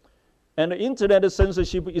And internet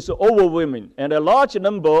censorship is overwhelming, and a large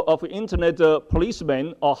number of internet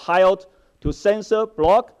policemen are hired to censor,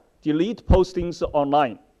 block, delete postings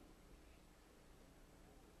online.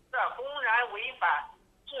 这公然违反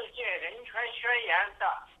世界人权宣言的，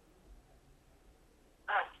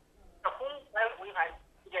这公然违反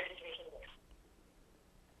世界人权宣言。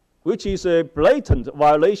Which is a blatant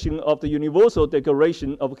violation of the Universal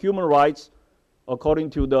Declaration of Human Rights,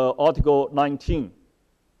 according to the Article 19.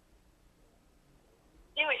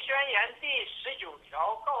 因为宣言第19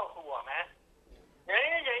条告诉我们，人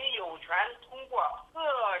人有权通过各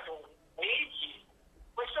种媒体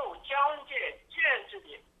不受疆界限制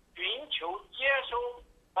地寻求、接收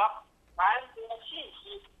和传播信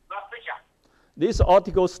息和思想。This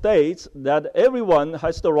article states that everyone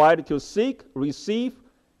has the right to seek, receive,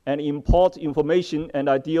 and import information and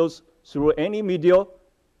ideas through any media,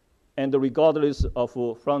 and regardless of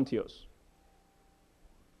frontiers.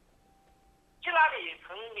 希拉里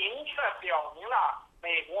曾明确表明了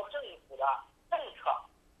美国政府的政策，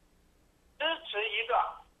支持一个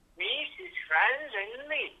允许全人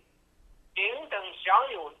类平等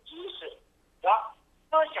享有知识和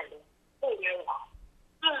思想的互联网，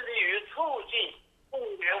致力于促进互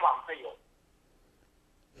联网自由。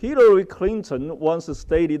 Hillary Clinton once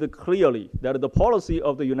stated clearly that the policy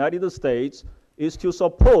of the United States is to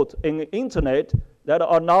support an internet that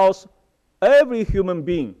allows every human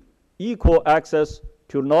being equal access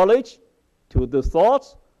to knowledge, to the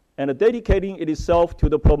thoughts, and dedicating itself to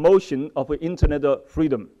the promotion of internet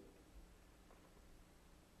freedom.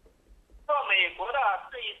 若美国的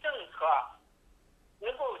这一政策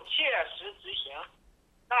能够切实执行，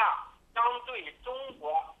那将对中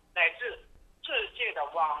国乃至世界的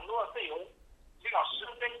网络自由起到十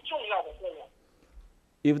分重要的作用。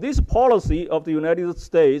 If this policy of the United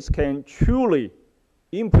States can truly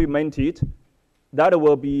implement it, that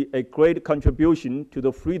will be a great contribution to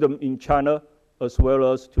the freedom in China as well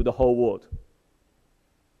as to the whole world.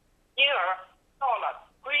 因而，到了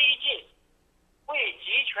推进为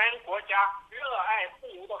集权国家热爱自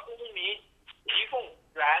由的公民提供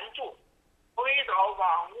援助，推导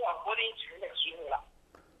网络柏林墙的时候了。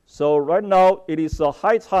 So right now, it is a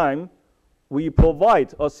high time we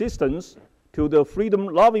provide assistance to the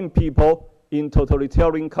freedom-loving people in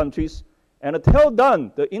totalitarian countries and tell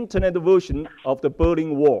them the internet version of the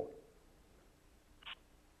Berlin Wall.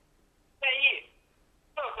 建议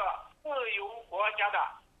各个自由国家的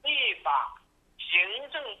立法行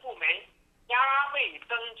政部门加倍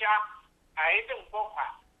增加财政拨款，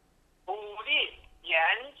鼓励研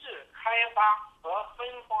制、开发和分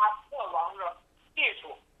发特网络技术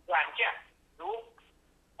软件，如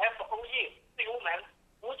FOE 自由门、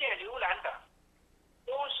无界浏览等，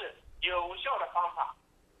都是有效的方法。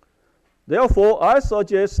 Therefore, I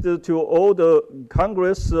suggest to all the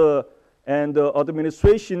Congress and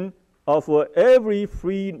administration of every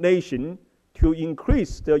free nation to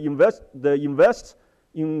increase the invest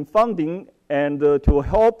in funding and to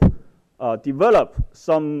help develop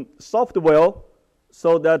some software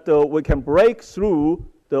so that we can break through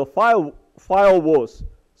the firewalls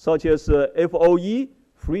such as FOE,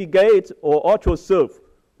 FreeGate, or UltraSurf,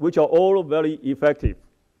 which are all very effective.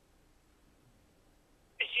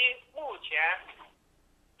 据悉，目前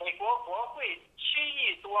美国国会7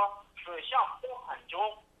亿多此项拨款中，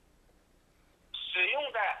使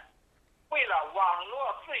用的为了网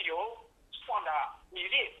络自由上的比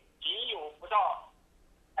例仅有不到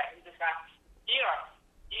3%，因而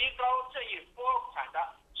提高这一拨款的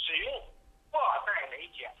使用迫在眉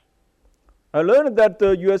睫。 I learned that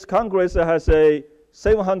the U.S. Congress has a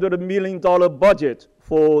 $700 million budget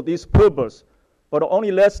for this purpose, but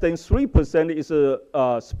only less than 3% is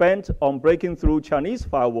spent on breaking through Chinese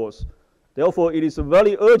firewalls. Therefore, it is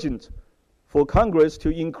very urgent for Congress to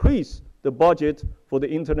increase the budget for the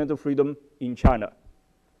internet freedom in China.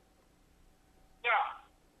 第二，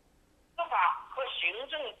司法和行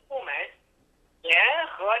政部门联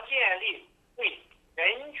合建立对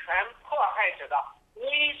人权迫害者的威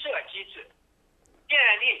慑机制，建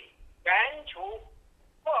立全球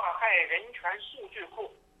迫害人权数据库，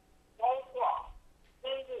包括公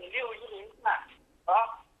共610站和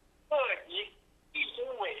各级地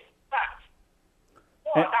审委站，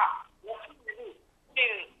扩大我效率，并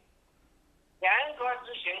严格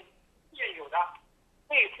执行现有的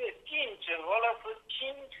对此禁止俄罗斯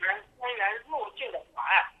侵权官员入境的法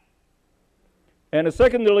案。 And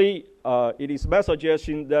secondly, it is my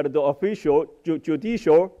suggestion that the official,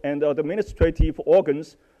 judicial, and administrative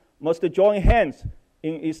organs must join hands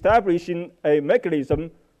in establishing a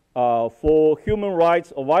mechanism for human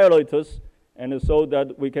rights violators, and so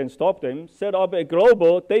that we can stop them, set up a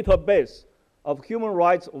global database of human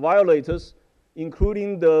rights violators,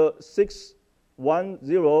 including the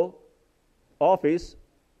 610 office,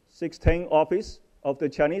 610 office of the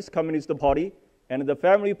Chinese Communist Party, and the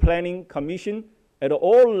Family Planning Commission at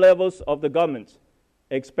all levels of the government,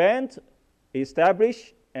 expand,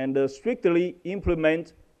 establish, and strictly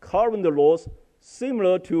implement current laws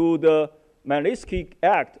similar to the Magnitsky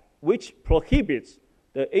Act, which prohibits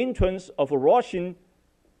the entrance of Russian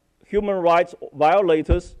human rights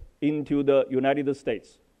violators into the United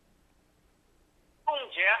States. 冻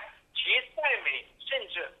结其在美甚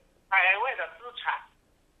至海外的资产，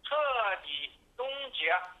彻底终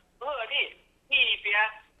结恶劣一边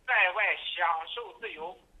在外享受自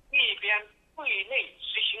由，一边对内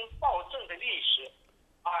实行暴政的历史，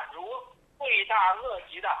如罪大恶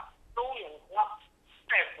极的周永和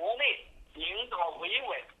在国内领导维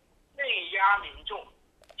稳，镇压民众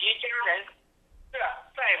及家人，这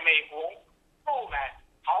在美国购买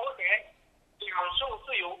豪宅，享受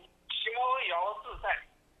自由，逍遥自在。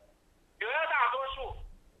绝大多数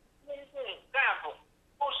公共干部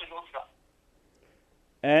都是如此。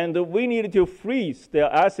 And we need to freeze their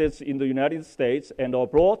assets in the United States and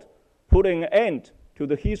abroad, putting an end to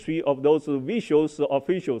the history of those vicious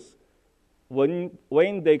officials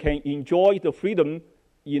when they can enjoy the freedom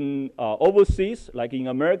in overseas, like in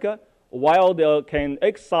America, while they can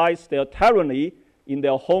exercise their tyranny in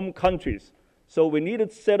their home countries. So we need to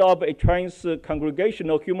set up a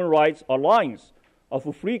trans-congregational human rights alliance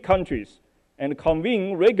of free countries and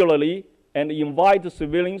convene regularly and invite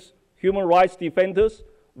civilians, human rights defenders,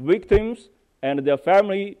 victims, and their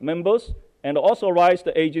family members, and authorized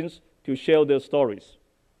agents to share their stories.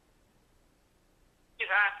 第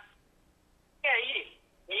三，建议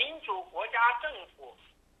民主国家政府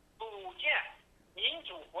组建民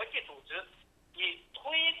主国际组织，以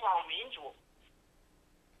推广民主、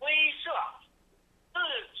威慑、制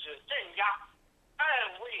止镇压、捍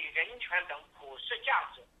卫人权等普世价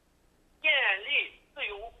值，建立自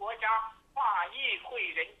由国家跨议会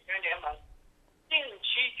人权联盟，定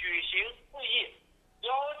期举行会议，邀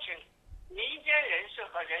请民间人士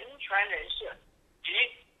和人权人士及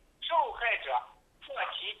受害者或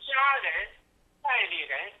其家人、代理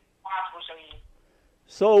人发出声音。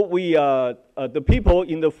So we, the people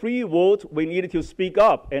in the free world, we need to speak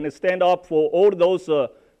up and stand up for all those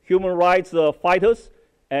human rights fighters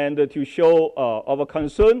and to show our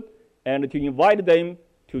concern and to invite them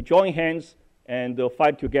to join hands and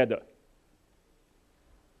fight together.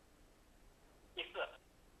 第四，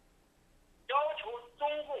要求中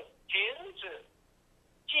共停止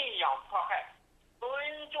信仰迫害，尊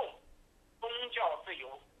重宗教自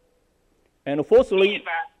由。 And fourthly,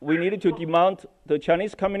 we need to demand the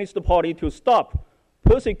Chinese Communist Party to stop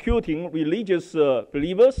persecuting religious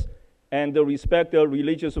believers and respect their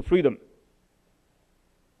religious freedom.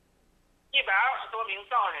 120多名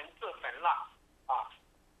藏人自焚了啊！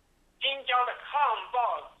新疆的抗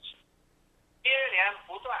暴接连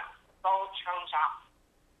不断遭枪杀，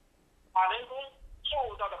法轮功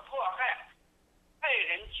受到的迫害骇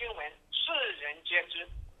人听闻，世人皆知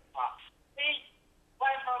啊！非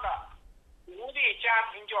官方的独立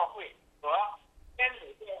家庭教会和天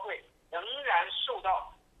主教会仍然受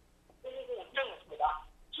到中共政府的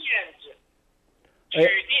限制、取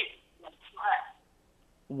缔迫害。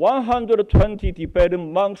 120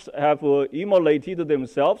 Tibetan monks have immolated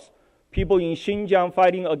themselves. People in Xinjiang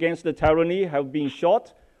fighting against the tyranny have been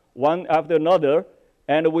shot one after another.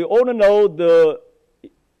 And we all know the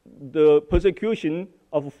persecution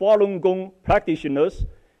of Falun Gong practitioners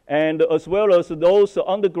and as well as those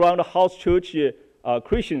underground house church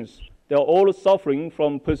Christians. They are all suffering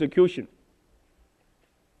from persecution.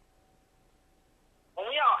 同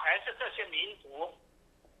样还是这些民族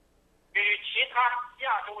与其他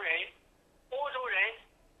亚洲人、欧洲人、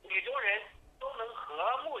美洲人都能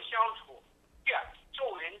和睦相处，且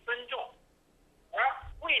受人尊重。而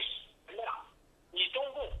为什么你中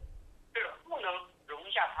共是不能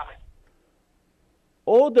容下他们？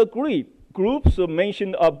 All the groups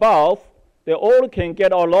mentioned above, they all can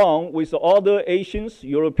get along with other Asians,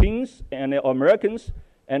 Europeans, and Americans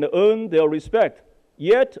and earn their respect.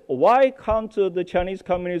 Yet, why can't the Chinese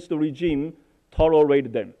Communist regime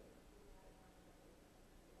tolerate them?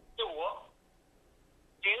 第五，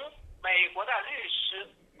请美国的律师、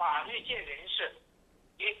法律界人士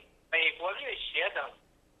及美国律协等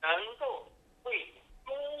能够为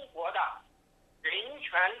中国的人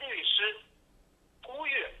权律师呼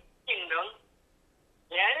吁，并能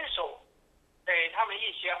联手给他们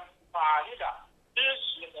一些法律的支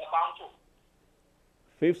持和帮助。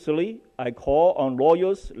 Fifthly, I call on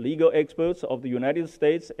lawyers, legal experts of the United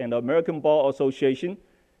States and the American Bar Association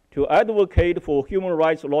to advocate for human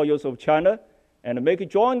rights lawyers of China and make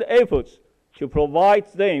joint efforts to provide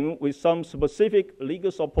them with some specific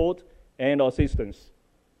legal support and assistance.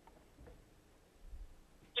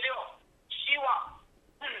 第六，希望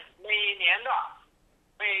每年的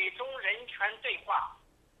美中人权对话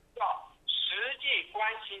要实际关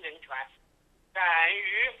心人权，敢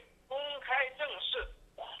于公开正视。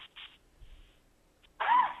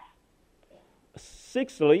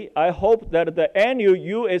 Sixthly, I hope that the annual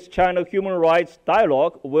U.S.-China Human Rights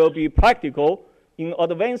Dialogue will be practical in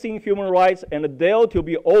advancing human rights and dare to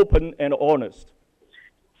be open and honest.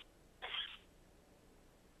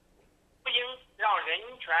 不应让人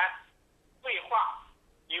权对话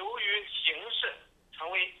流于形式，成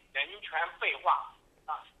为人权废话。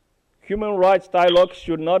 Human rights dialogue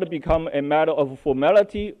should not become a matter of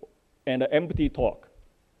formality and empty talk.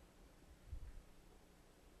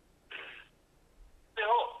 最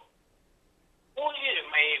后，呼吁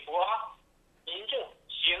美国民众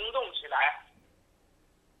行动起来，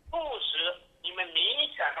促使你们民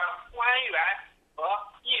选的官员和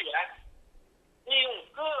议员利用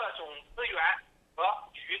各种资源和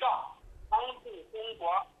渠道，帮助中国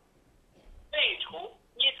废除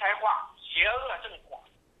一财化邪恶政策，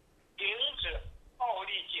停止暴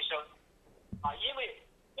力寄生，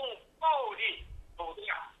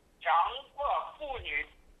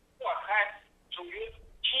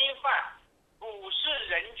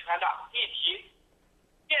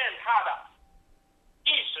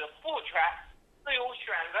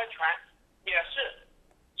权，也是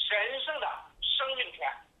神圣的生命权。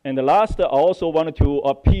 And last, I also wanted to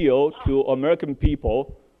appeal to American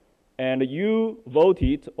people, and you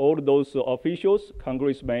voted all those officials,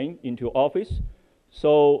 congressmen, into office.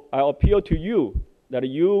 So I appeal to you that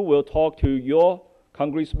you will talk to your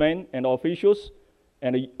congressmen and officials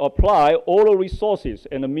and apply all the resources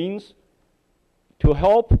and means to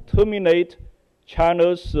help terminate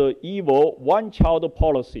China's evil one-child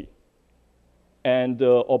policy and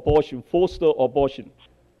abortion, forced abortion.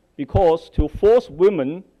 Because to force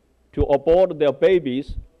women to abort their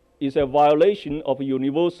babies is a violation of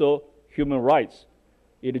universal human rights.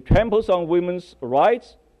 It tramples on women's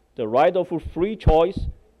rights, the right of free choice,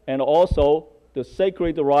 and also the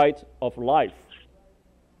sacred right of life.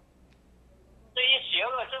 这一邪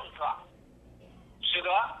恶政策，使得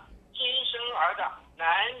新生儿的男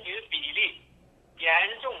女比例严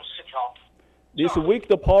重失调。 This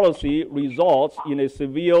wicked policy results in a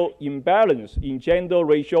severe imbalance in gender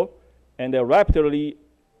ratio and a rapidly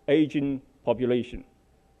aging population.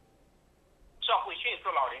 社会迅速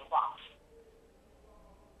老龄化。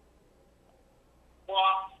我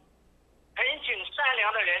恳请善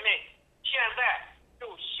良的人们现在就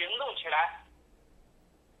行动起来。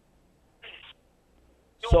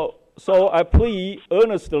 So I plead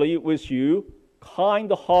earnestly with you,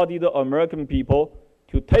 kind-hearted American people,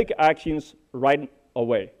 to take actions right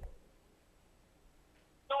away.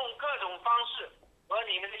 用各种方式和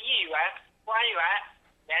你们的议员、官员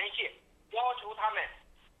联系，要求他们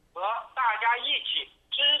和大家一起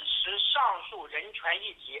支持上述人权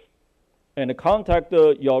议题。 And contact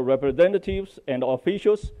your representatives and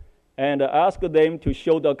officials and ask them to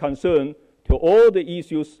show their concern to all the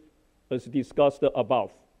issues as discussed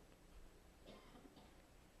above.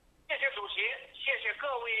 谢谢主席，谢谢各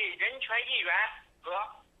位人权议员和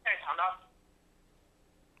在场的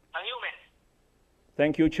朋友们。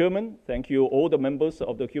 Thank you, Chairman. Thank you, all the members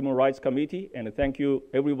of the Human Rights Committee, and thank you,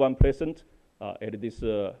 everyone present at this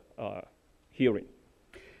hearing.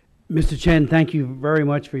 Mr. Chen, thank you very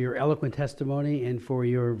much for your eloquent testimony and for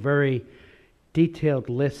your very detailed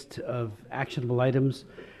list of actionable items.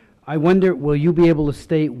 I wonder, will you be able to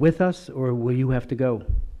stay with us or will you have to go?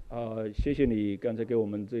 谢谢你刚才给我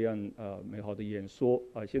们这样美好的演说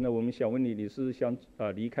现在我们想问你，你是想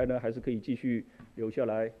离开呢，还是可以继续留下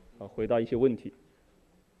来回答一些问题？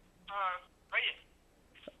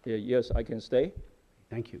可以。Yes, I can stay.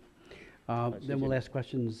 Thank you. Then we'll ask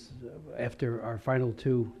questions after our final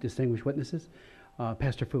two distinguished witnesses.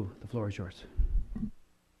 Pastor Fu, the floor is yours.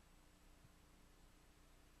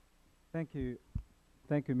 Thank you.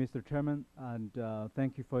 Thank you, Mr. Chairman, and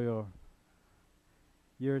thank you for your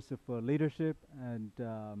years of leadership and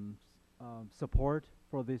support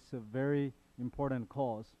for this very important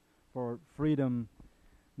cause for freedom,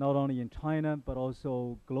 not only in China, but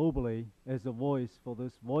also globally, as a voice for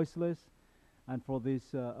those voiceless and for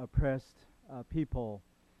these oppressed people.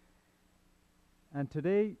 And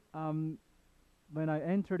today, when I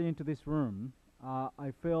entered into this room,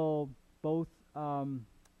 I feel both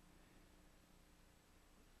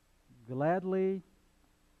gladly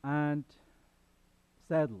and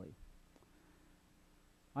sadly.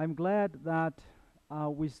 I'm glad that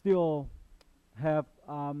we still have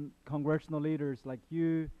congressional leaders like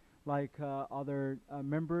you, like other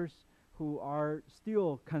members who are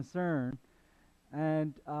still concerned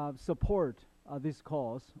and support this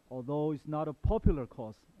cause, although it's not a popular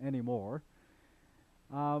cause anymore,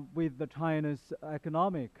 with the China's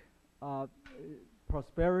economic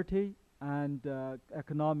prosperity and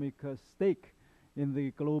economic stake in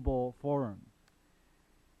the global forum.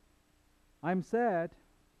 I'm sad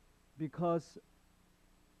because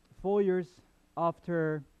 4 years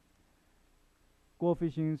after Guo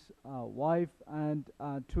Feixiong's wife and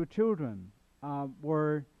 2 children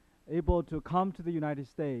were able to come to the United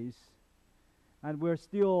States, and we're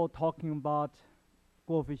still talking about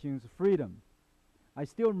Guo Feixiong's freedom. I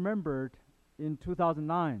still remembered in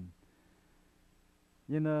 2009,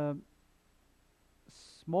 in a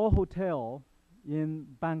small hotel in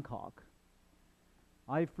Bangkok,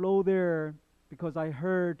 I flew there because I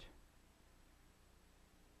heard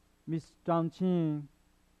Miss Zhang Qing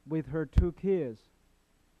with her 2 kids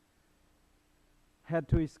had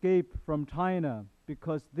to escape from China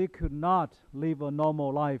because they could not live a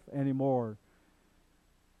normal life anymore.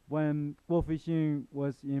 When Guo Feixiong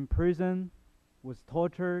was in prison, was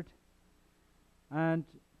tortured, and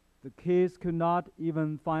the kids could not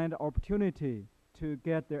even find opportunity to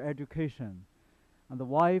get their education, and the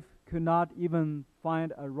wife could not even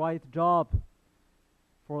find a right job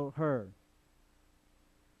for her.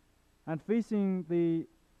 And facing the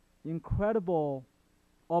incredible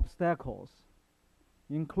obstacles,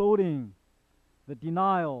 including the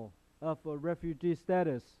denial of a refugee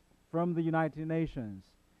status from the United Nations,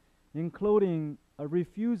 including a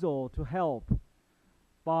refusal to help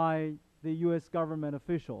by the U.S. government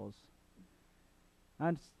officials.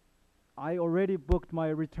 And I already booked my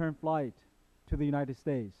return flight to the United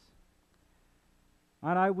States.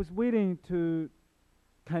 And I was willing to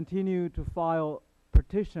continue to file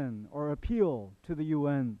petition or appeal to the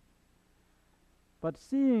UN. But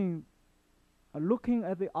looking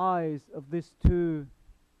at the eyes of these two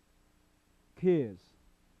kids,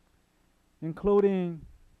 including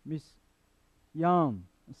Miss Young,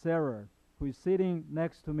 Sarah, who is sitting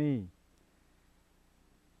next to me,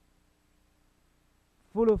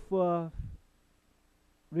 full of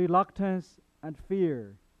reluctance and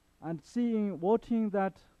fear, and watching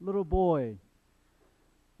that little boy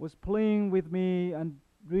was playing with me and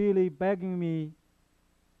really begging me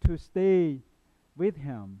to stay with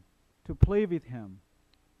him, to play with him.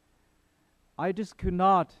 I just could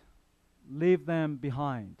not leave them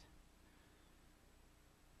behind.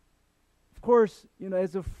 Of course,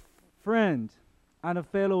 as a friend and a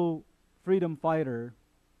fellow freedom fighter,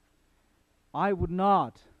 I would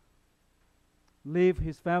not leave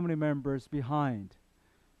his family members behind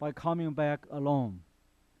by coming back alone.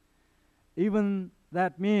 Even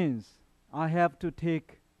that means I have to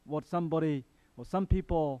take what some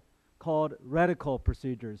people called radical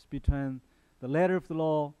procedures between the letter of the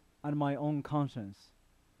law and my own conscience.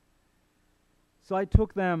 So I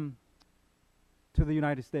took them to the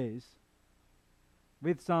United States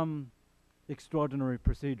with some extraordinary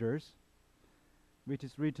procedures, which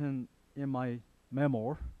is written in my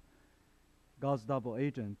memoir, God's Double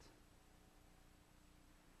Agent.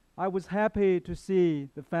 I was happy to see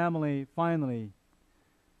the family finally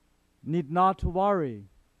need not to worry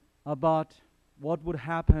about what would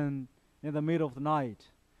happen in the middle of the night,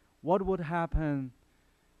 what would happen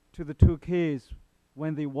to the two kids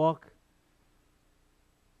when they walk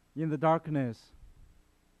in the darkness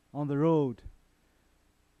on the road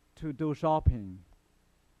to do shopping,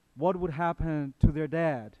 what would happen to their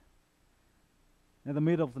dad in the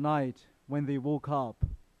middle of the night when they woke up.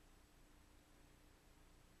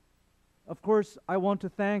 Of course, I want to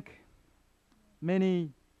thank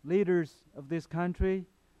many leaders of this country,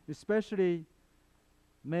 especially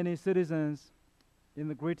many citizens in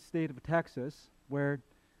the great state of Texas, where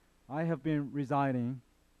I have been residing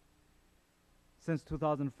since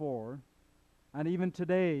 2004. And even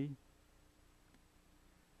today,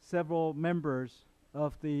 several members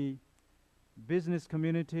of the business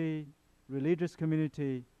community, religious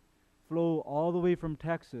community, flew all the way from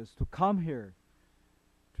Texas to come here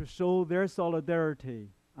to show their solidarity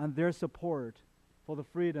and their support for the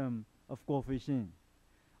freedom of Guo Feixiong.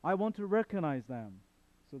 I want to recognize them.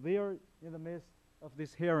 So they are in the midst of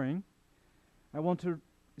this hearing. I want to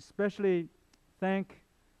especially thank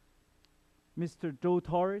Mr. Joe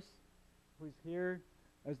Torres, who is here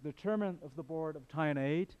as the chairman of the board of China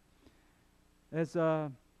Aid, as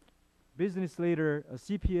a business leader, a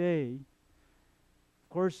CPA. Of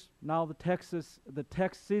course, now the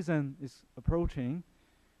tax season is approaching,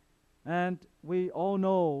 and we all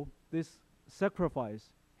know this sacrifice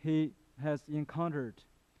he has encountered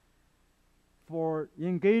for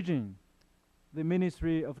engaging the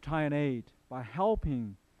Ministry of China Aid by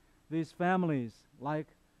helping these families like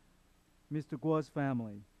Mr. Guo's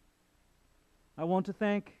family. I want to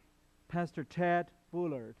thank Pastor Chad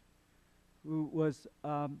Bullard, who was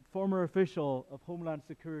former official of Homeland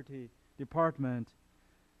Security Department,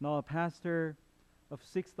 now a pastor of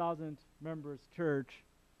 6,000 members church,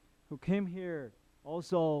 who came here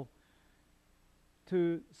also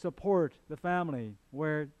to support the family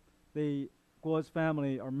where the Guo's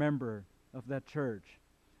family are member of that church,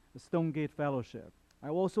 the Stonegate Fellowship. I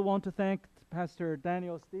also want to thank Pastor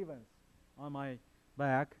Daniel Stevens on my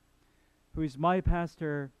back, who is my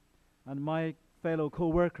pastor and my fellow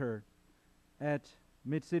co-worker at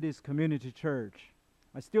Mid-Cities Community Church.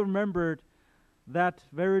 I still remembered that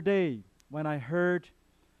very day when I heard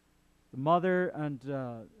the mother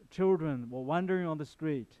and children were wandering on the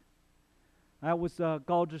street. That was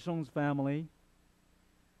Gao Zhisheng's family.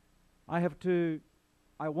 I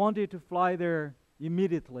wanted to fly there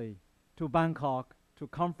immediately to Bangkok to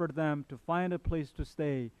comfort them, to find a place to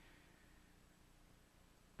stay.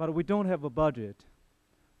 But we don't have a budget.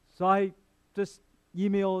 So I just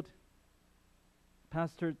emailed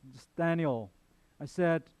Pastor Daniel. I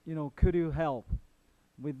said, could you help?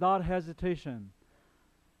 Without hesitation,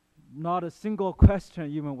 not a single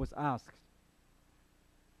question even was asked.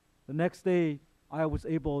 The next day, I was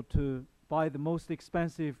able to buy the most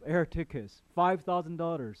expensive air tickets,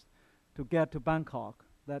 $5,000, to get to Bangkok.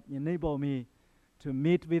 That enabled me to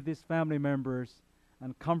meet with his family members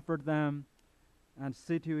and comfort them and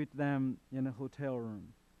situate them in a hotel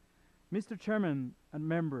room. Mr. Chairman and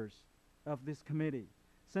members of this committee,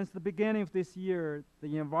 since the beginning of this year,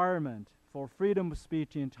 the environment for freedom of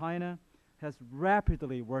speech in China has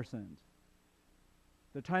rapidly worsened.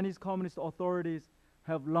 The Chinese Communist authorities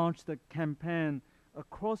have launched a campaign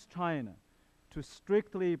across China to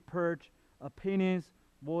strictly purge opinions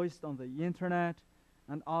voiced on the internet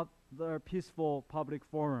and other peaceful public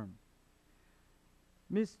forum.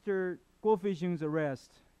 Mr. Guo Feixiong's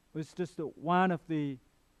arrest was just one of the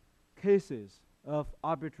cases of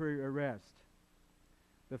arbitrary arrest.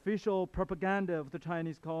 The official propaganda of the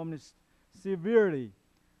Chinese Communists severely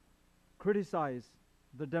criticized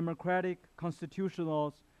the democratic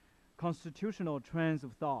constitutional trends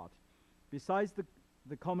of thought. Besides,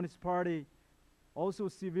 the Communist Party also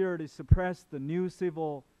severely suppressed the new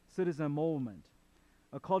civil citizen movement.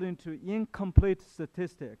 According to incomplete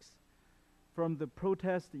statistics, from the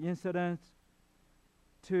protest incidents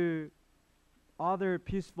to other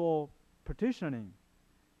peaceful petitioning,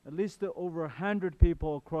 at least over 100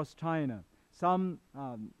 people across China, some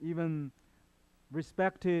even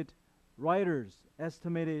respected writers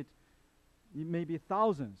estimated maybe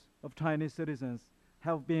thousands of Chinese citizens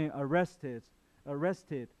have been arrested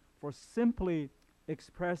for simply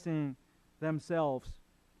expressing themselves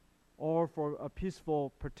or for a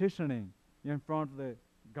peaceful petitioning in front of the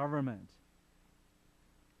government.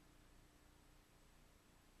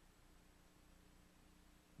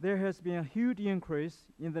 There has been a huge increase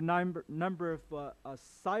in the number of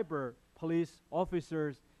cyber police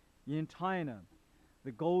officers in China.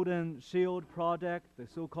 The Golden Shield Project, the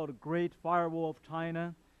so-called Great Firewall of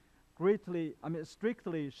China,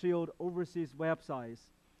 strictly shield overseas websites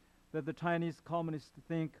that the Chinese communists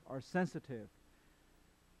think are sensitive.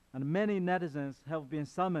 And many netizens have been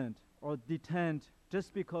summoned or detained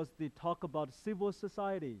just because they talk about civil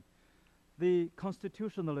society, the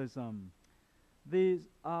constitutionalism. They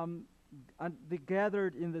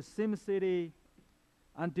gathered in the same city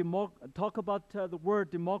and talk about the word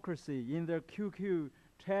democracy in their QQ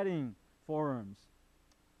chatting forums.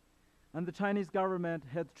 And the Chinese government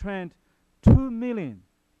had trained 2 million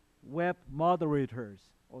web moderators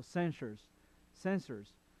or censors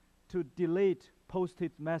to delete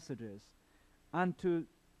posted messages and to,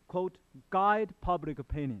 quote, guide public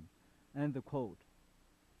opinion, end quote.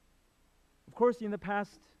 Of course, in the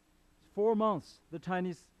past 4 months, the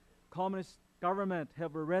Chinese Communist government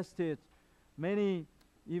have arrested many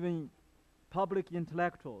even public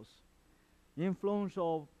intellectuals,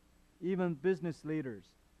 influential even business leaders,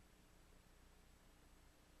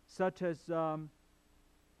 such as Yang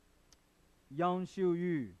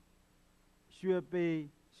Xiuyu, Xue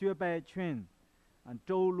Baichun, and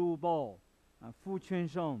Zhou Lubao, and Fu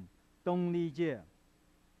Quansheng, Dong Lijie,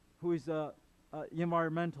 who is an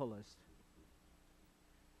environmentalist.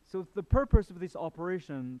 So the purpose of this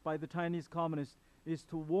operation by the Chinese communists is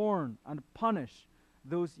to warn and punish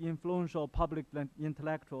those influential public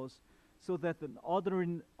intellectuals so that the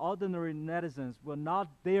ordinary netizens will not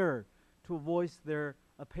dare to voice their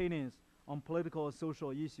opinions on political and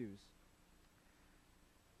social issues.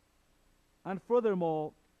 And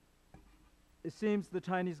furthermore, it seems the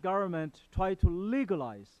Chinese government tried to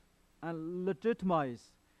legalize and legitimize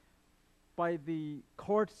by the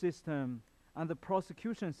court system and the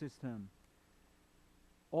prosecution system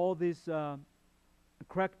all these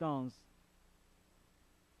crackdowns.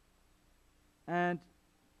 And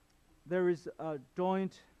there is a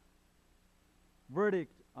joint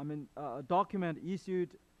verdict, a document issued,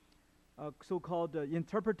 so-called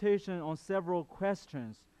interpretation on several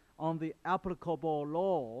questions on the applicable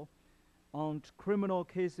law on criminal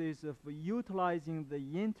cases of utilizing the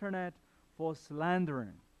internet for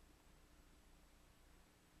slandering.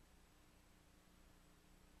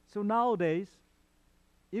 So nowadays,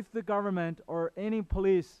 if the government or any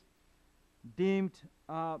police deemed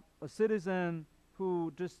a citizen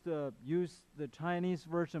who just used the Chinese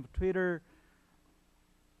version of Twitter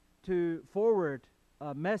to forward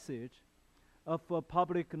a message of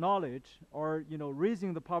public knowledge or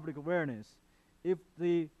raising the public awareness, if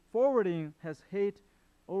the forwarding has hit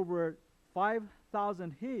over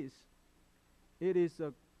 5,000 hits, it is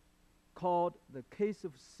called the case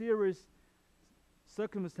of serious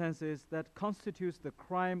circumstances that constitutes the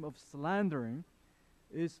crime of slandering,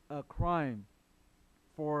 is a crime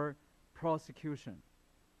for prosecution.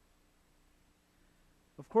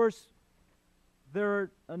 Of course, there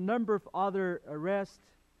are a number of other arrests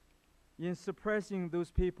in suppressing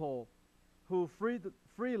those people who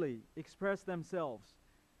freely express themselves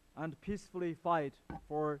and peacefully fight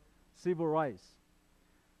for civil rights.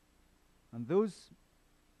 And those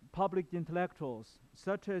public intellectuals,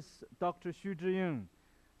 such as Dr. Xu Zhiying,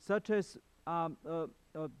 such as a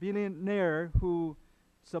billionaire who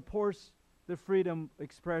supports the freedom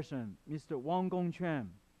expression, Mr. Wang Gongquan,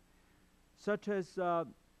 such as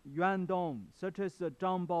Yuan Dong, such as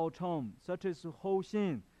Zhang Baochong, such as Hou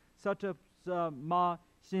Xin, such as Ma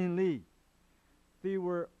Xinli. They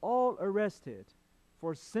were all arrested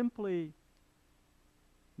for simply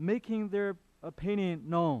making their opinion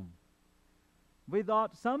known,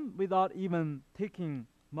 without even taking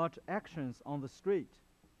much actions on the street.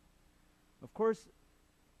 Of course,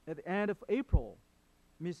 at the end of April,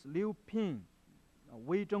 Ms. Liu Ping,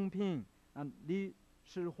 Wei Zhongping, and Li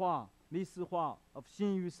Sihua of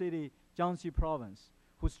Xinyu City, Jiangxi Province,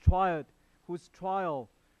 whose trial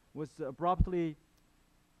was abruptly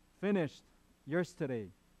finished yesterday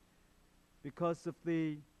because of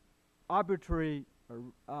the arbitrary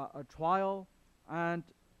trial, and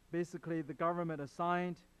basically the government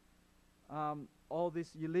assigned all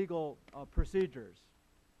these illegal procedures,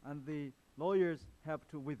 and the lawyers have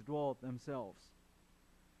to withdraw themselves.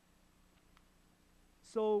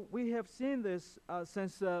 So we have seen this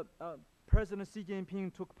since President Xi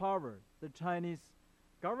Jinping took power. The Chinese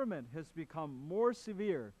government has become more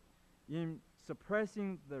severe in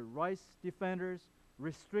suppressing the rights defenders,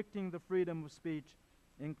 restricting the freedom of speech,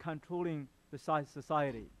 and controlling the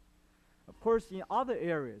society. Of course, in other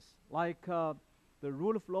areas, like the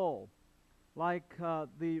rule of law, like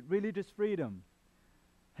the religious freedom,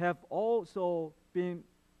 have also been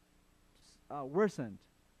worsened.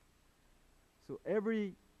 So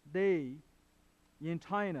every day in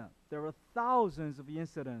China, there are thousands of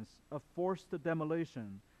incidents of forced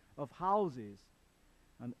demolition of houses,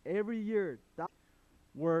 and every year that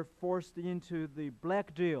were forced into the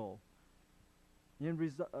black jail, and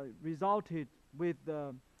resulted with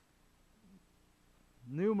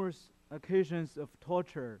numerous occasions of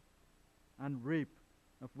torture and rape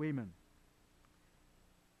of women.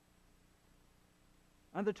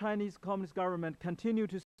 And the Chinese Communist government continue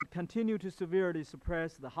to severely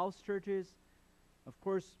suppress the house churches. Of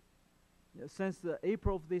course, since the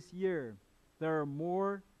April of this year, there are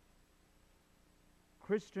more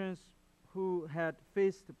Christians who had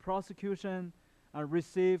faced prosecution and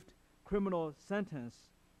received criminal sentence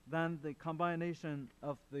than the combination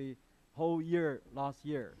of the whole year last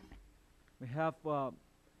year. We have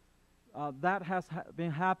that has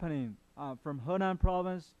been happening from Henan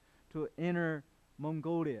province to Inner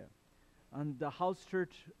Mongolia, and the house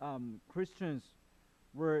church Christians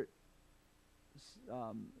were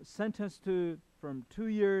sentenced to from 2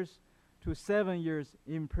 years to 7 years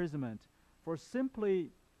imprisonment for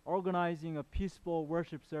simply organizing a peaceful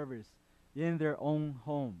worship service in their own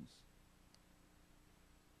homes.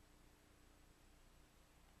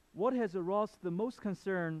 What has aroused the most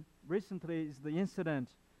concern recently is the incident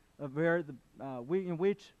in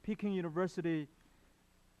which Peking University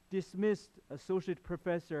dismissed Associate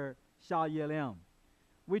Professor Xia Yeliang,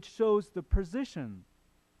 which shows the position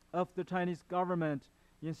of the Chinese government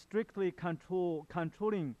in strictly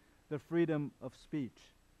controlling the freedom of speech.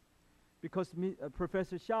 Because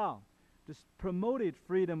Professor Xia just promoted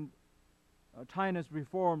freedom, China's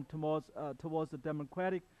reform towards the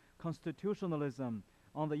democratic constitutionalism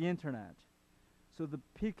on the internet. So the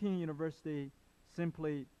Peking University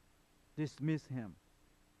simply dismissed him.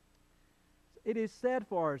 It is sad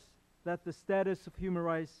for us that the status of human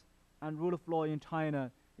rights and rule of law in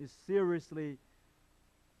China is seriously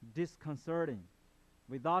disconcerting.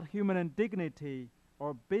 Without human dignity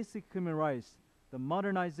or basic human rights, the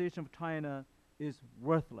modernization of China is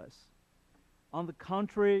worthless. On the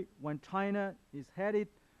contrary, when China is headed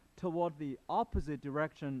toward the opposite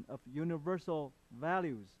direction of universal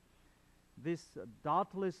values, this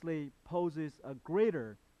doubtlessly poses a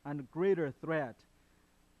greater and greater threat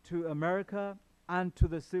to America and to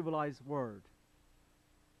the civilized world.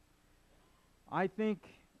 I think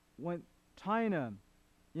when China,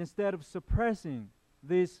 instead of suppressing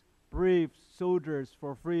these brave soldiers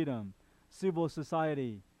for freedom, civil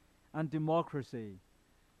society, and democracy,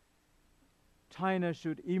 China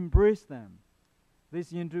should embrace them.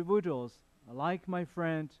 These individuals, like my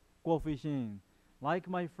friend Guo Feixiong, like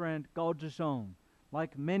my friend Gao Zhisheng,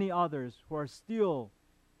 like many others who are still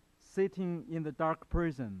sitting in the dark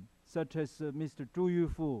prison, such as Mr. Zhu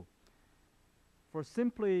Yufu, for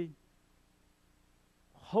simply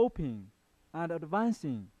hoping and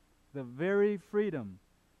advancing the very freedom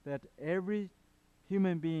that every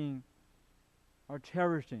human being are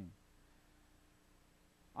cherishing.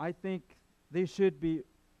 I think they should be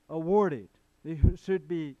awarded, they should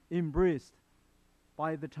be embraced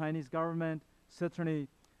by the Chinese government, certainly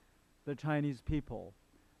the Chinese people.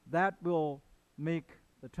 That will make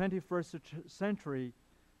the 21st century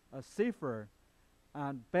a safer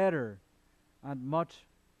and better and much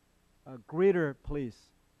greater place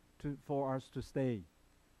for us to stay.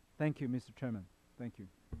 Thank you, Mr. Chairman. Thank you.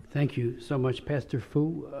 Thank you so much, Pastor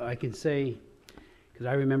Fu. I can say, because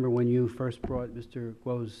I remember when you first brought Mr.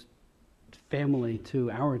 Guo's family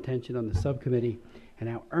to our attention on the subcommittee and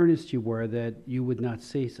how earnest you were that you would not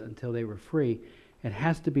cease until they were free. It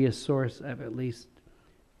has to be a source of at least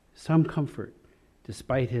some comfort,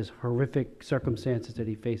 despite his horrific circumstances that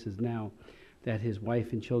he faces now, that his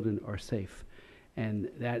wife and children are safe. And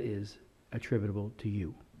that is attributable to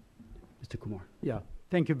you. Mr. Kumar. Yeah,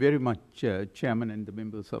 thank you very much, Chairman and the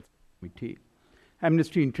members of the committee.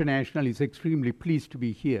 Amnesty International is extremely pleased to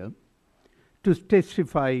be here to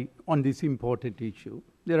testify on this important issue.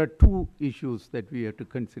 There are two issues that we have to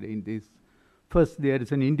consider in this. First, there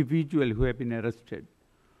is an individual who has been arrested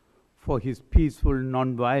for his peaceful,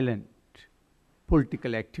 non-violent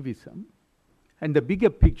political activism. And the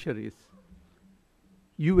bigger picture is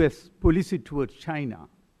US policy towards China,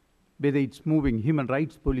 whether it's moving human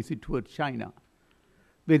rights policy towards China,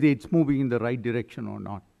 whether it's moving in the right direction or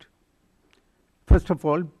not. First of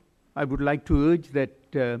all, I would like to urge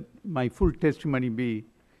that my full testimony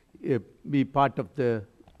be part of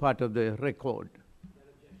the record.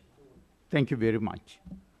 Thank you very much.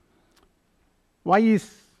 Why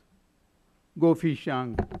is Guo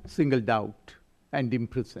Feixiong singled out and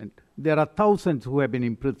imprisoned? There are thousands who have been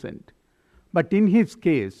imprisoned. But in his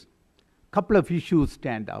case, a couple of issues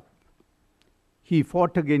stand up. He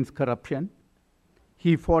fought against corruption.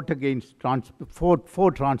 He fought against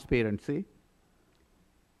for transparency.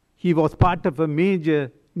 He was part of a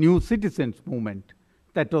major new citizens movement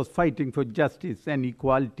that was fighting for justice and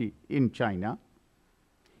equality in China.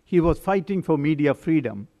 He was fighting for media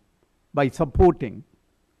freedom by supporting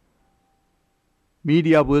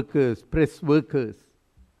media workers, press workers,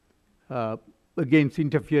 against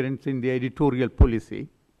interference in the editorial policy.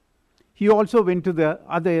 He also went to the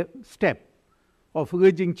other step of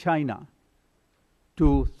urging China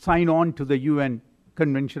to sign on to the UN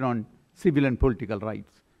Convention on Civil and Political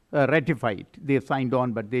Rights, ratify it. They signed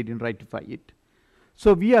on, but they didn't ratify it.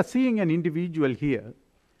 So we are seeing an individual here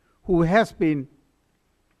who has been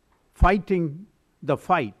fighting the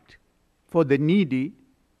fight for the needy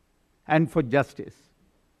and for justice.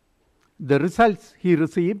 The results he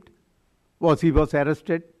received was he was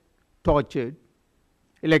arrested, tortured,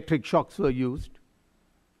 electric shocks were used,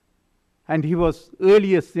 and he was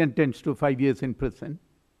earlier sentenced to 5 years in prison.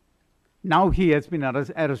 Now he has been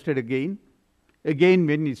arrested again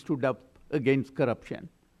when he stood up against corruption.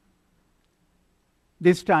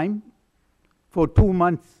 This time, for 2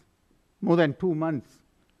 months, more than 2 months,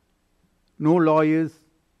 no lawyers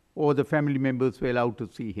or the family members were allowed to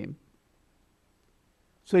see him.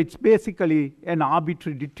 So it's basically an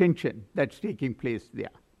arbitrary detention that's taking place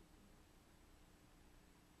there.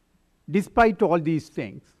 Despite all these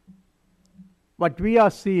things, what we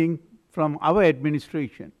are seeing from our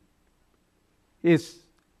administration is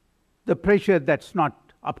the pressure that's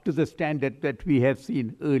not up to the standard that we have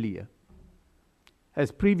seen earlier.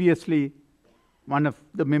 As previously, one of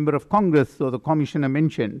the member of Congress or the commissioner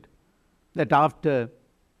mentioned that after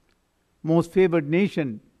most favored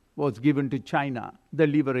nation was given to China, the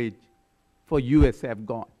leverage for US have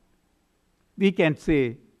gone. We can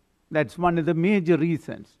say that's one of the major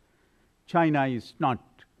reasons China is not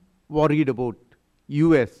worried about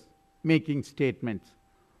US making statements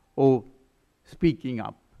or speaking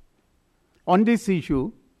up. On this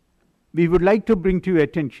issue, we would like to bring to your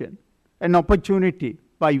attention an opportunity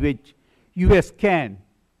by which US can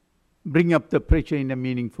bring up the pressure in a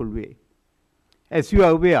meaningful way. As you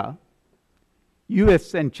are aware,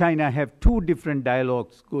 US and China have two different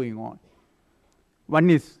dialogues going on. One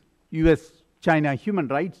is US-China Human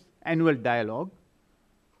Rights Annual Dialogue,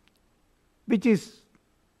 which is,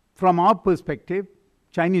 from our perspective,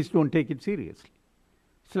 Chinese don't take it seriously.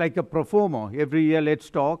 It's like a pro forma. Every year, let's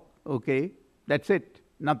talk, okay, that's it.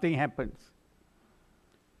 Nothing happens.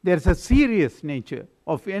 There's a serious nature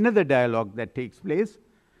of another dialogue that takes place,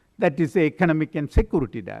 that is the economic and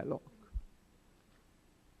security dialogue.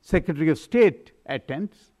 Secretary of State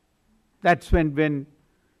attends. That's when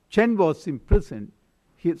Chen was in prison,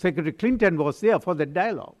 Secretary Clinton was there for the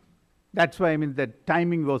dialogue. That's why, the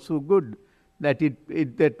timing was so good that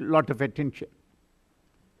it got a lot of attention.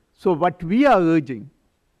 So what we are urging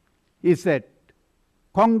is that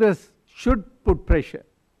Congress should put pressure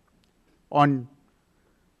on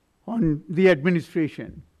the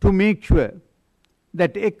administration to make sure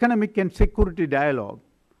that economic and security dialogue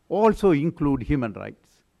also include human rights.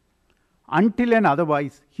 Until and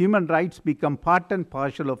otherwise, human rights become part and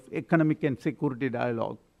parcel of economic and security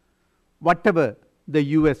dialogue. Whatever the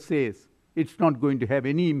US says, it's not going to have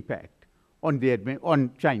any impact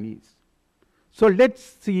on Chinese. So let's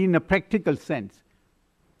see in a practical sense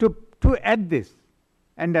to add this.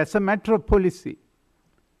 And as a matter of policy,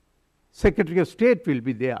 Secretary of State will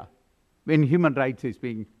be there when human rights is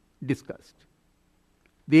being discussed.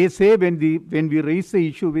 They say when we raise the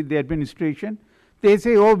issue with the administration, they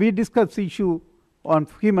say, oh, we discussed the issue on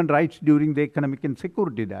human rights during the economic and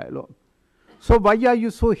security dialogue. So why are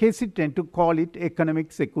you so hesitant to call it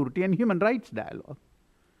economic, security, and human rights dialogue?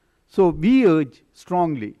 So we urge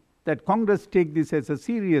strongly that Congress take this as a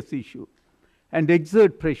serious issue and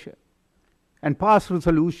exert pressure and pass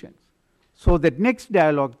resolutions so that next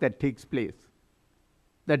dialogue that takes place,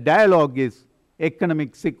 the dialogue is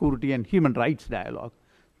economic, security, and human rights dialogue.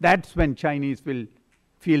 That's when Chinese will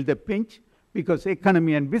feel the pinch, because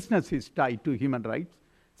economy and business is tied to human rights,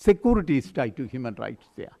 security is tied to human rights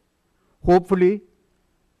there. Hopefully,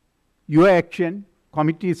 your action,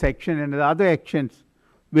 committee's action, and the other actions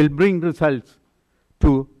will bring results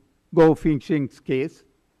to Guo Feixiong's case,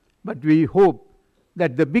 but we hope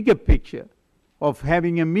that the bigger picture of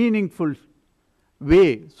having a meaningful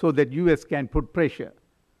way so that US can put pressure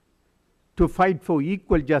to fight for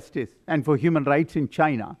equal justice and for human rights in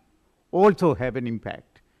China also have an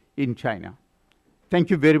impact in China. Thank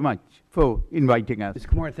you very much for inviting us. Mr.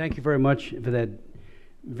 Kumar, thank you very much for that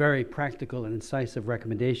very practical and incisive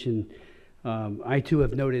recommendation. I too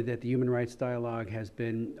have noted that the human rights dialogue has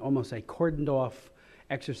been almost a cordoned off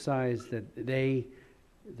exercise that the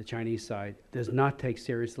Chinese side, does not take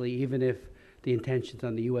seriously, even if the intentions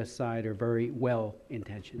on the US side are very well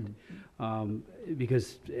intentioned. And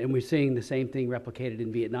we're seeing the same thing replicated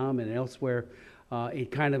in Vietnam and elsewhere.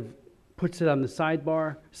 It kind of puts it on the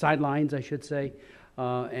sidelines, I should say,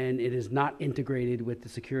 and it is not integrated with the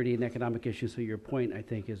security and economic issues. So your point, I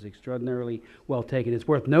think, is extraordinarily well taken. It's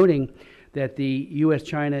worth noting that the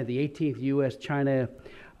U.S.-China, the 18th U.S.-China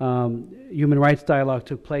Human Rights Dialogue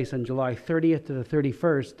took place on July 30th to the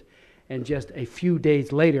 31st, and just a few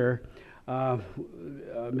days later,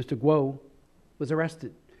 Mr. Guo was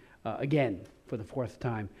arrested again for the fourth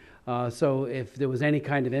time. So if there was any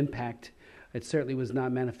kind of impact, it certainly was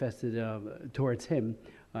not manifested towards him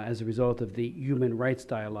as a result of the human rights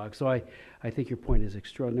dialogue. So I think your point is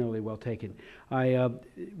extraordinarily well taken.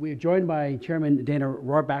 We're joined by Chairman Dana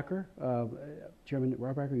Rohrabacher. Chairman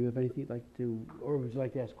Rohrabacher, you have anything you'd like to, or would you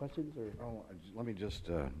like to ask questions? Or? Oh, let me just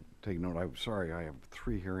take note. I'm sorry, I have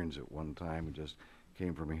 3 hearings at one time. I just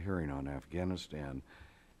came from a hearing on Afghanistan.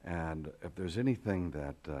 And if there's anything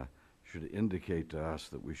that should indicate to us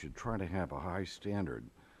that we should try to have a high standard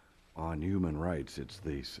on human rights, it's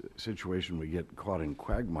the situation we get caught in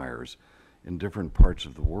quagmires in different parts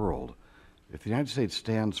of the world. If the United States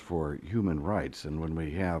stands for human rights, and when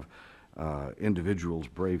we have individuals,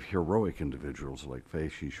 brave, heroic individuals like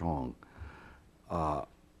Feixiong,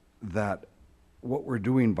 that what we're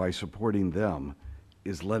doing by supporting them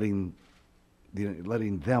is letting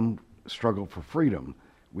them struggle for freedom.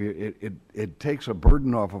 It takes a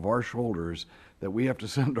burden off of our shoulders that we have to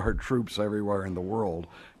send our troops everywhere in the world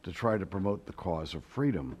to try to promote the cause of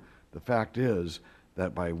freedom. The fact is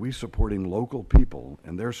that by we supporting local people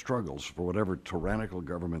and their struggles for whatever tyrannical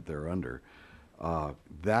government they're under,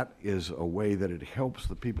 that is a way that it helps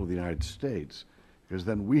the people of the United States, because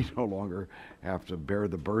then we no longer have to bear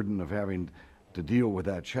the burden of having to deal with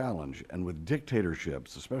that challenge. And with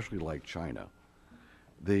dictatorships, especially like China,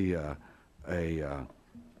 a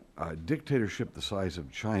dictatorship the size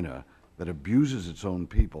of China that abuses its own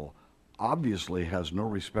people obviously has no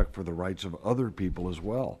respect for the rights of other people as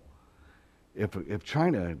well. If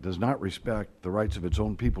China does not respect the rights of its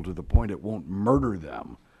own people to the point it won't murder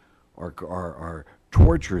them or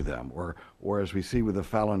torture them, or as we see with the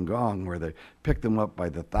Falun Gong, where they pick them up by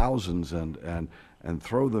the thousands and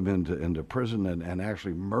throw them into prison and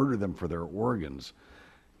actually murder them for their organs.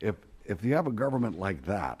 If you have a government like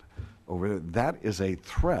that over there, that is a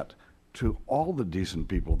threat to all the decent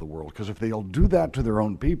people of the world, because if they'll do that to their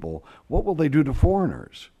own people, what will they do to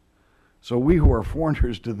foreigners? So we who are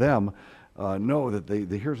foreigners to them know that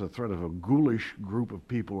here's a threat of a ghoulish group of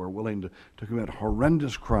people who are willing to commit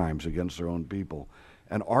horrendous crimes against their own people.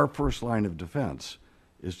 And our first line of defense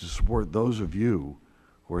is to support those of you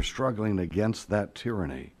who are struggling against that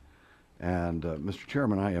tyranny. And Mr.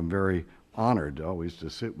 Chairman, I am very honored always to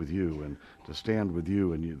sit with you and to stand with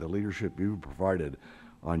you and the leadership you've provided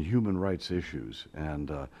on human rights issues,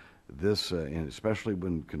 and this, and especially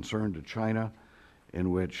when concerned to China,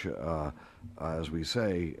 in which, as we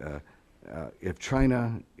say, if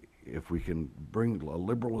China if we can bring a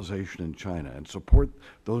liberalization in China and support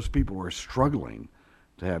those people who are struggling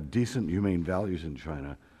to have decent, humane values in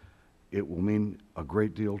China, it will mean a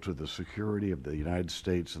great deal to the security of the United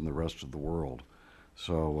States and the rest of the world.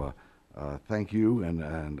 So thank you,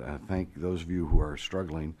 and thank those of you who are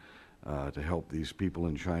struggling to help these people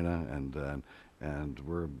in China, and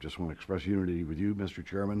we just want to express unity with you, Mr.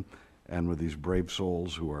 Chairman, and with these brave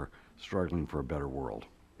souls who are struggling for a better world.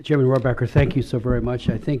 Chairman Rohrabacher, thank you so very much.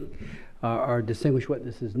 I think our distinguished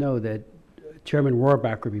witnesses know that Chairman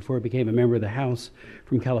Rohrabacher, before he became a member of the House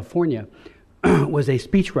from California, was a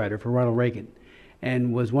speechwriter for Ronald Reagan,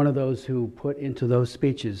 and was one of those who put into those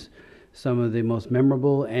speeches some of the most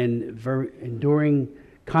memorable and very enduring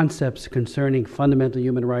concepts concerning fundamental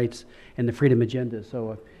human rights and the freedom agenda.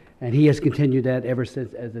 So, and he has continued that ever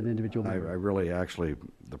since as an individual member. I really, actually,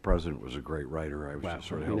 the president was a great writer. I was just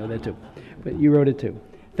sort of helping. We know that too, but you wrote it too.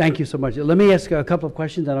 Thank you so much. Let me ask a couple of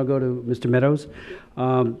questions, and I'll go to Mr. Meadows.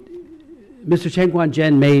 Mr. Chen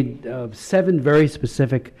Guangzhen made 7 very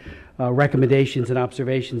specific recommendations and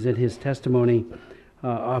observations in his testimony,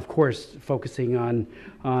 of course, focusing on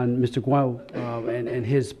Mr. Guo and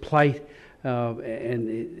his plight and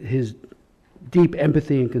his deep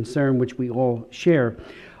empathy and concern, which we all share.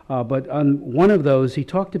 But on one of those, he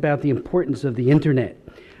talked about the importance of the Internet.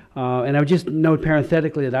 And I would just note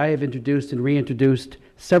parenthetically that I have introduced and reintroduced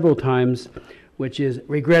several times, which is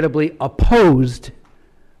regrettably opposed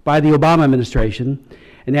by the Obama administration,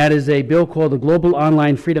 and that is a bill called the Global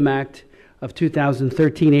Online Freedom Act of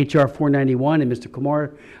 2013, H.R. 491, and Mr.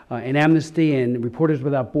 Kumar and Amnesty and Reporters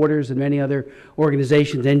Without Borders and many other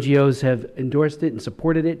organizations, NGOs, have endorsed it and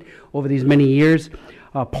supported it over these many years.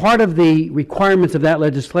 Part of the requirements of that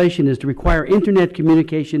legislation is to require Internet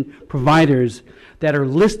communication providers that are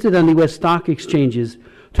listed on the U.S. stock exchanges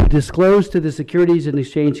to disclose to the Securities and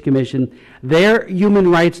Exchange Commission their human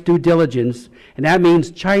rights due diligence, and that means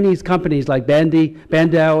Chinese companies like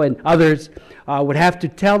Bandao and others would have to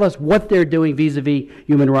tell us what they're doing vis-a-vis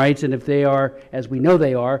human rights, and if they are, as we know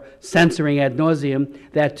they are, censoring ad nauseum,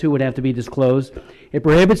 that too would have to be disclosed. It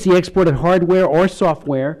prohibits the export of hardware or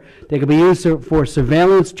software that can be used for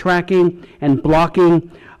surveillance, tracking, and blocking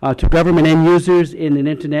to government end users in an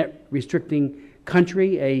Internet restricting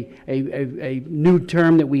country, a new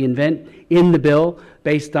term that we invent in the bill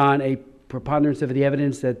based on a preponderance of the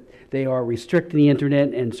evidence that they are restricting the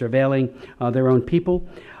Internet and surveilling their own people.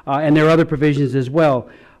 And there are other provisions as well.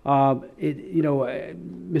 Mr.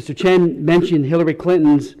 Chen mentioned Hillary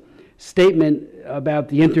Clinton's statement about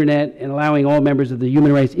the Internet and allowing all members of the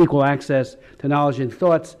human race equal access to knowledge and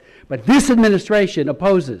thoughts, but this administration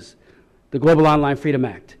opposes the Global Online Freedom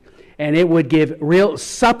Act, and it would give real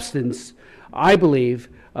substance, I believe,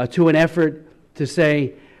 to an effort to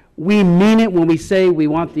say we mean it when we say we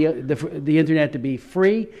want the Internet to be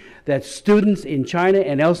free, that students in China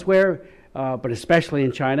and elsewhere, but especially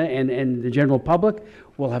in China and the general public,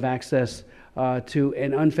 will have access to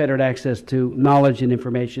an unfettered access to knowledge and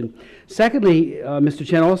information. Secondly, Mr.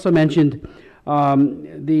 Chen also mentioned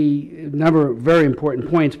the number of very important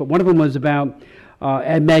points, but one of them was about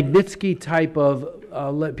a Magnitsky type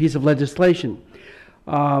of piece of legislation.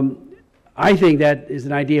 I think that is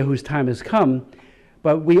an idea whose time has come,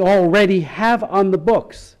 but we already have on the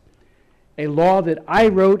books a law that I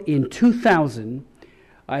wrote in 2000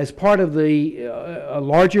 as part of the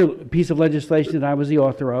larger piece of legislation that I was the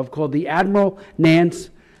author of, called the Admiral Nance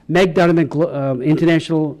Meg Donovan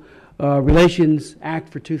International Relations Act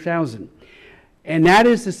for 2000. And that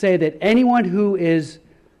is to say that anyone who is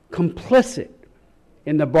complicit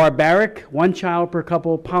in the barbaric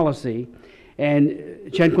one-child-per-couple policy,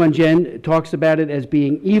 and Chen Guangzhen talks about it as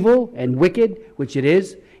being evil and wicked, which it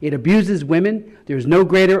is. It abuses women. There's no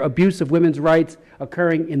greater abuse of women's rights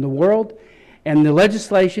occurring in the world. And the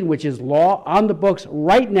legislation, which is law on the books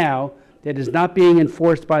right now, that is not being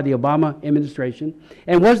enforced by the Obama administration,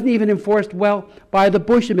 and wasn't even enforced well by the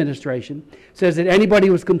Bush administration, says that anybody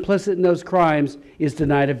who was complicit in those crimes is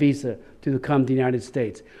denied a visa to come to the United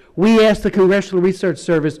States. We asked the Congressional Research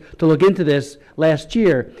Service to look into this last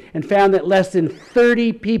year and found that less than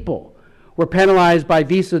 30 people were penalized by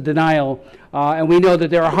visa denial, and we know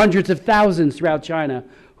that there are hundreds of thousands throughout China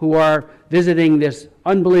who are visiting this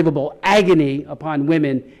unbelievable agony upon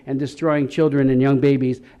women and destroying children and young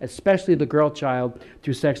babies, especially the girl child,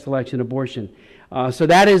 through sex selection abortion. So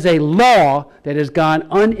that is a law that has gone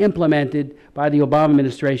unimplemented by the Obama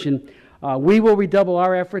administration. We will redouble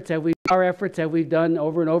our efforts as we've done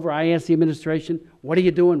over and over. I asked the administration, what are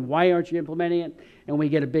you doing? Why aren't you implementing it? And we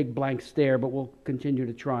get a big blank stare, but we'll continue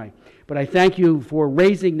to try. But I thank you for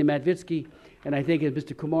raising the Magnitsky, and I think as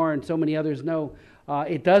Mr. Kumar and so many others know,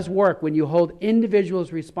 It does work when you hold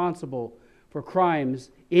individuals responsible for crimes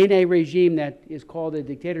in a regime that is called a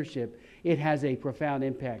dictatorship. It has a profound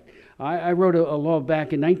impact. I wrote a law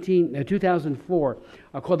back in 2004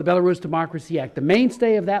 called the Belarus Democracy Act. The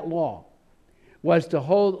mainstay of that law was to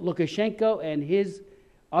hold Lukashenko and his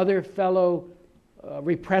other fellow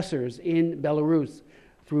repressors in Belarus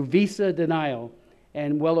through visa denial,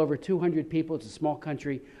 and well over 200 people, it's a small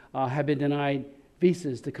country, have been denied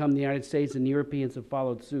visas to come to the United States, and the Europeans have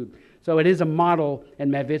followed suit. So it is a model,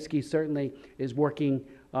 and Magnitsky certainly is working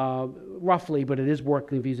roughly, but it is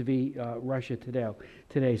working vis-a-vis Russia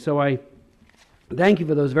today. So I thank you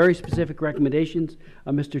for those very specific recommendations,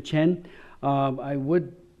 Mr. Chen. I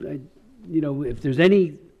would, if there's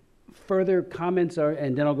any further comments,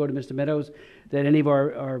 and then I'll go to Mr. Meadows, that any of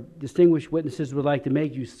our distinguished witnesses would like to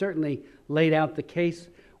make, you certainly laid out the case.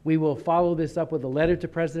 We will follow this up with a letter to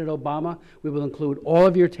President Obama. We will include all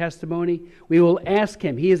of your testimony. We will ask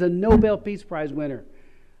him. He is a Nobel Peace Prize winner.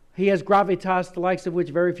 He has gravitas, the likes of which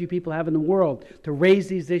very few people have in the world, to raise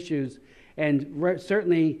these issues. And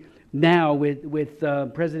certainly now with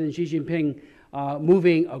President Xi Jinping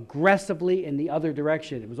moving aggressively in the other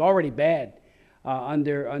direction. It was already bad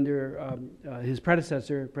under his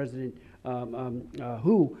predecessor, President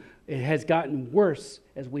Hu. It has gotten worse,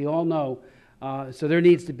 as we all know. So there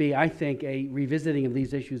needs to be, I think, a revisiting of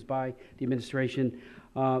these issues by the administration.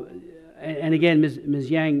 And again,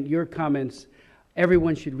 Ms. Yang, your comments,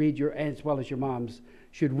 everyone should read as well as your moms,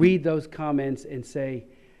 should read those comments and say,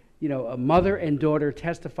 a mother and daughter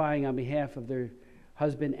testifying on behalf of their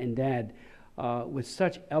husband and dad with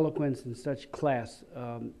such eloquence and such class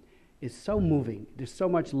is so moving. There's so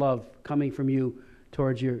much love coming from you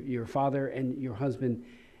towards your father and your husband.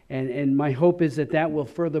 And my hope is that will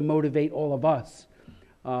further motivate all of us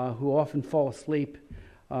who often fall asleep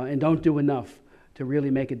and don't do enough to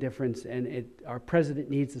really make a difference. And our president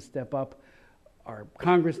needs to step up. Our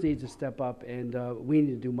Congress needs to step up, and we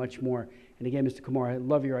need to do much more. And again, Mr. Kumar, I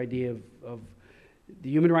love your idea of the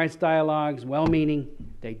human rights dialogues, well-meaning.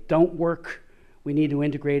 They don't work. We need to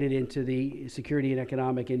integrate it into the security and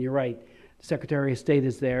economic. And you're right, the Secretary of State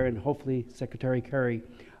is there, and hopefully Secretary Kerry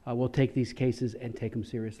will take these cases and take them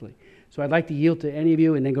seriously. So I'd like to yield to any of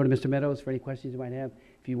you and then go to Mr. Meadows for any questions you might have.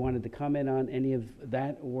 If you wanted to comment on any of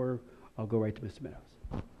that, or I'll go right to Mr. Meadows.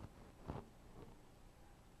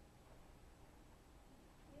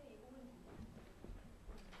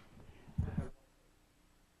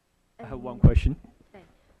 I have one question.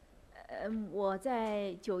 我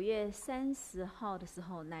在9月30号的时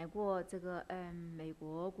候来过这个美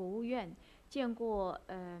国国务院，见过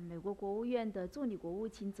美国国务院的助理国务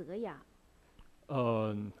卿泽雅。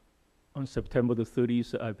On September the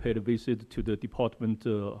 30th, I paid a visit to the Department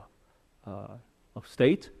of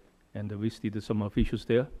State and visited some officials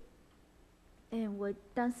there. 我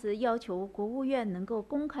当时要求国务院能够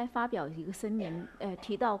公开发表一个声明，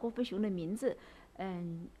提到郭飞雄的名字。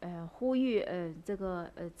呼吁这个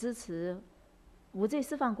支持无罪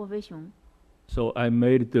释放郭飞雄。So I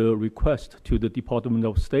made the request to the Department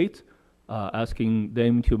of State, asking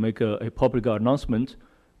them to make a public announcement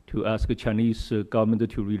to ask the Chinese government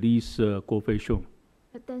to release Guo Feixiong.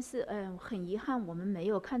 但是很遗憾，我们没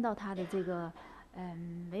有看到他的这个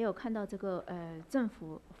政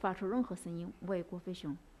府发出任何声音为郭飞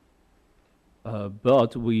雄。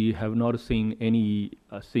But we have not seen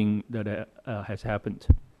anything that has happened.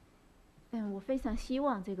 我非常希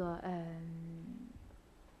望这个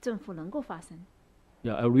政府能够发声。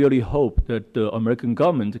Yeah, I really hope that the American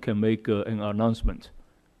government can make an announcement.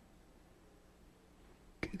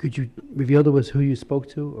 Could you reveal to us who you spoke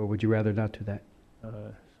to, or would you rather not do that?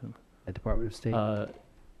 At Department of State.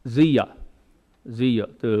 Zia,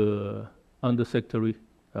 the Undersecretary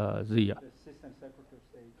Zia. Assistant Secretary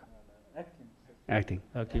of State, Acting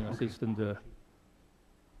assistant.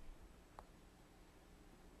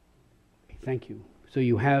 Thank you. So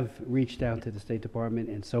you have reached out to the State Department,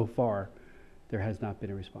 and so far, there has not been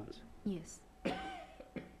a response. Yes.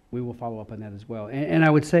 We will follow up on that as well. And I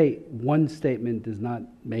would say one statement does not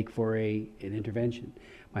make for an intervention.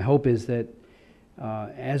 My hope is that,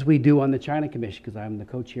 as we do on the China Commission, because I'm the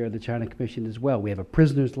co-chair of the China Commission as well, we have a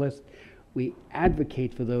prisoners list. We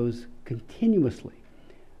advocate for those continuously.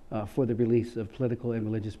 For the release of political and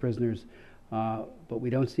religious prisoners, but we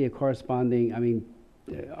don't see a corresponding. I mean,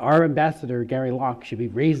 our ambassador Gary Locke should be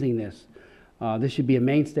raising this. This should be a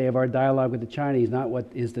mainstay of our dialogue with the Chinese, not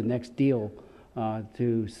what is the next deal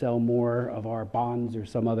to sell more of our bonds or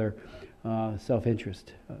some other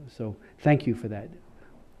self-interest. So, thank you for that,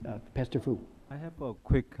 Pastor Fu. I have a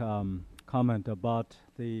quick comment about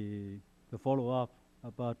the follow-up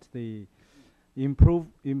about the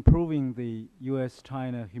improving the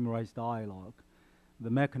U.S.-China human rights dialogue, the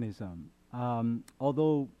mechanism.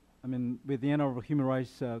 Although, I mean, within our human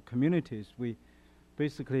rights communities, we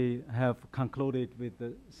basically have concluded with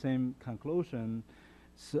the same conclusion,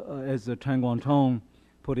 as Chen Guangchong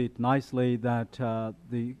put it nicely, that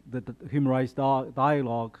the human rights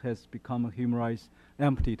dialogue has become a human rights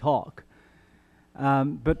empty talk.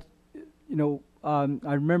 But, you know,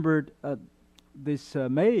 I remembered this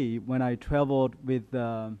May when I traveled with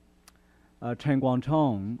Chen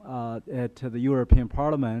Guangchong at the European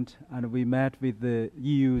Parliament, and we met with the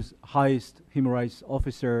EU's highest human rights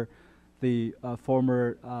officer, the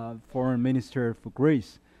former foreign minister for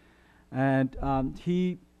Greece, and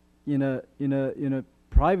he, in a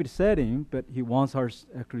private setting, but he wants us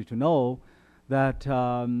actually to know that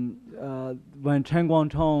when Chen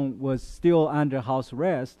Guangchong was still under house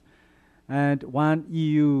arrest, and one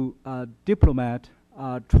EU diplomat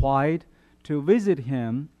tried to visit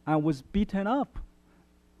him and was beaten up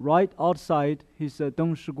right outside his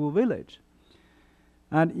Dongshigu village.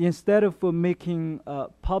 And instead of making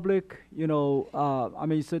public, you know, I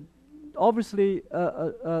mean, it's obviously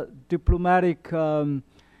a diplomatic, you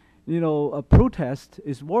know, a protest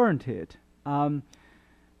is warranted. The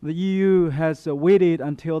EU has waited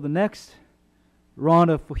until the next round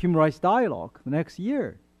of human rights dialogue, the next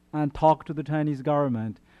year, and talked to the Chinese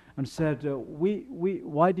government and said,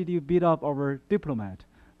 why did you beat up our diplomat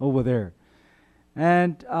over there?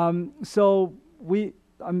 And so we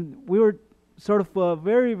were sort of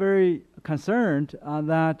very, very concerned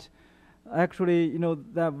that actually, you know,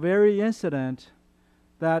 that very incident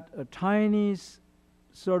that Chinese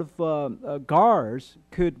sort of guards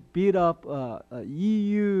could beat up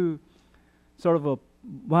EU sort of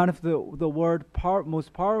one of the world's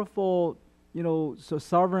most powerful, you know,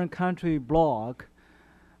 sovereign country bloc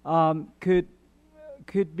could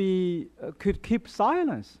keep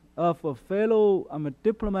silence of a fellow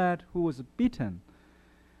diplomat who was beaten.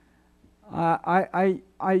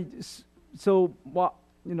 So what,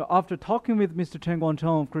 you know, after talking with Mr. Chen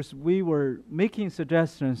Guangchong, of course, we were making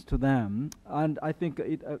suggestions to them, and I think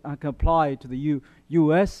it can apply to the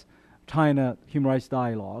U.S.-China human rights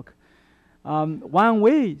dialogue. One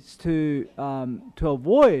way is to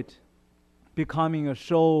avoid becoming a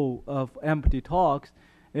show of empty talks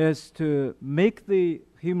is to make the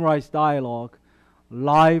human rights dialogue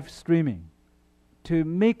live streaming, to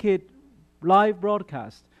make it live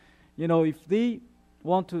broadcast. You know, if they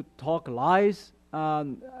want to talk lies,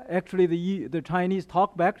 actually the Chinese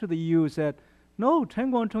talked back to the EU and said, no,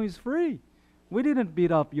 Chen Guangchong is free. We didn't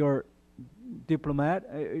beat up your diplomat.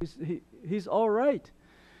 He's all right.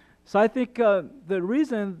 So I think the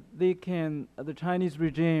reason the Chinese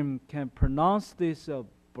regime can pronounce this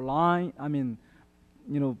blind, I mean,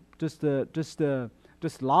 you know, just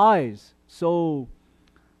lies so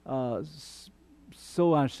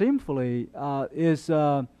unshamefully is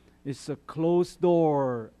a closed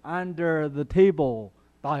door, under the table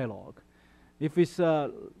dialogue. If it's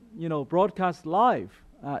you know, broadcast live,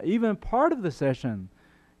 even part of the session,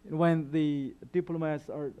 when the diplomats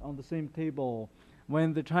are on the same table,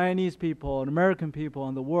 when the Chinese people and American people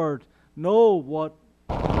and the world know what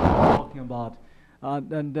we're talking about,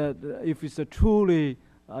 and if it's a true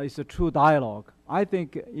dialogue, I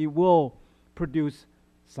think it will produce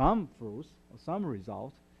some fruits, some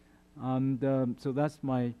result. And so that's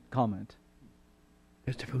my comment.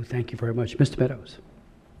 Mr. Fu, thank you very much. Mr. Meadows.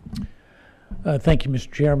 Thank you,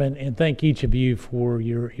 Mr. Chairman, and thank each of you for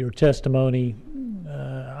your testimony.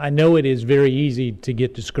 I know it is very easy to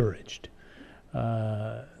get discouraged.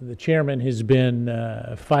 The chairman has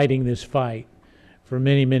been fighting this fight for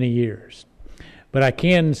many, many years. But I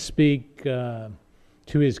can speak to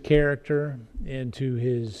his character and to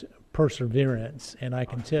his perseverance, and I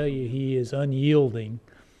can tell you he is unyielding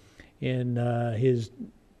in his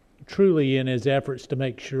efforts to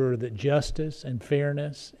make sure that justice and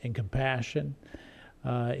fairness and compassion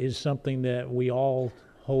is something that we all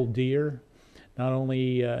hold dear, not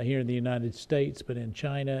only here in the United States, but in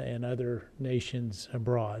China and other nations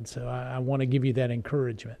abroad. So I want to give you that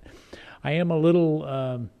encouragement. I am a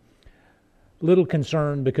little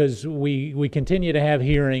concerned because we continue to have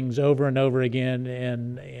hearings over and over again,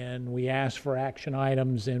 and we ask for action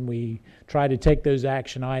items, and we try to take those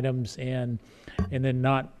action items, and then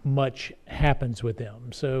not much happens with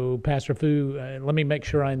them. So, Pastor Fu, let me make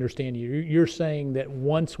sure I understand you. You're saying that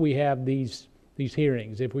once we have these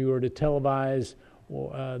hearings, if we were to televise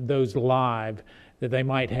those live, that they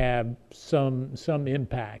might have some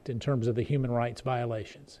impact in terms of the human rights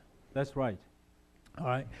violations. That's right. All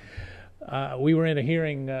right. We were in a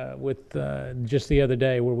hearing with just the other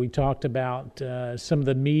day where we talked about some of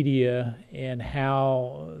the media and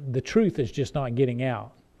how the truth is just not getting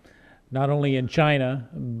out. Not only in China,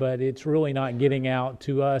 but it's really not getting out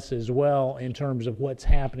to us as well in terms of what's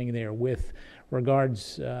happening there with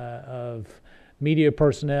regards of media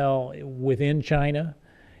personnel within China.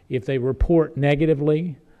 If they report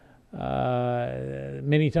negatively,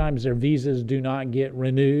 many times their visas do not get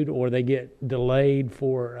renewed or they get delayed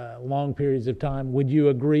for long periods of time. Would you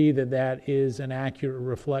agree that that is an accurate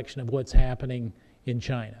reflection of what's happening in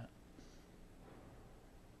China?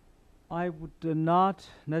 I would not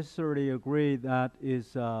necessarily agree that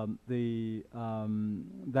is that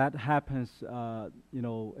happens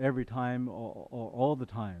every time or all the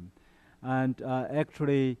time, and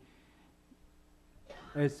actually,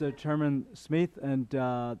 as Chairman Smith and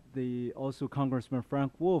the also Congressman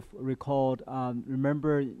Frank Wolf recalled,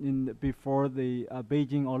 remember before the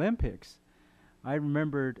Beijing Olympics, I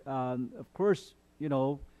remembered, of course,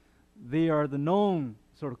 they are the known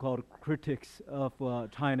so-called critics of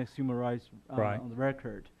China's human rights right. on the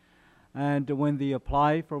record. And when they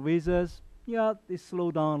apply for visas, they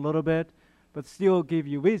slow down a little bit, but still give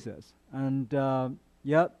you visas. And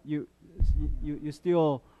you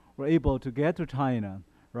still were able to get to China,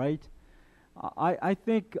 right? I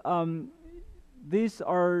think these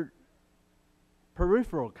are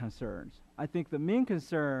peripheral concerns. I think the main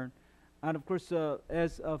concern, and of course,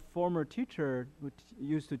 as a former teacher who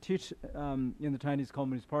used to teach in the Chinese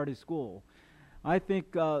Communist Party school, I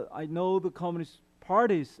think I know the Communist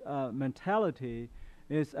Party's mentality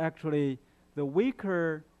is actually the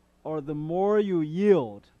weaker or the more you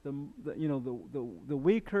yield, the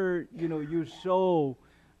weaker you show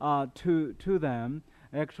to them,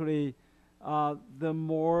 actually, the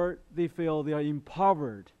more they feel they are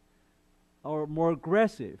empowered or more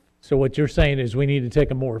aggressive. So what you're saying is we need to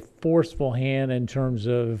take a more forceful hand in terms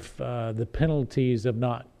of the penalties of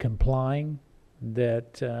not complying,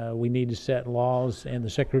 that we need to set laws, and the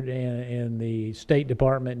Secretary and the State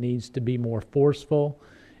Department needs to be more forceful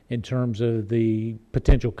in terms of the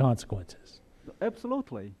potential consequences.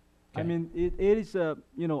 Absolutely. Okay. I mean, it is,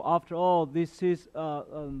 after all, this is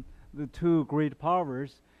the two great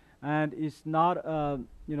powers, and it's not,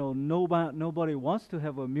 nobody wants to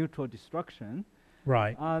have a mutual destruction.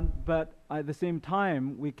 Right. But at the same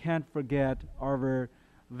time, we can't forget our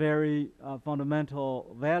very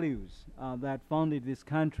fundamental values that founded this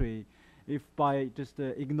country. If by just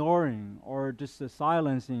ignoring or just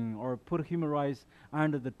silencing or put human rights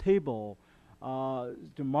under the table, to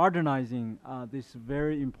marginalizing this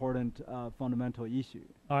very important fundamental issue.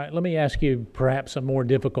 All right, let me ask you perhaps a more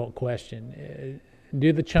difficult question.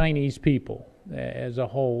 Do the Chinese people as a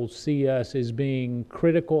whole see us as being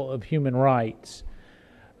critical of human rights,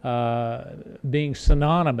 being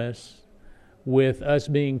synonymous with us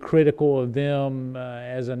being critical of them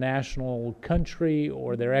as a national country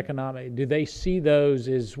or their economic? Do they see those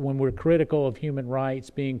as, when we're critical of human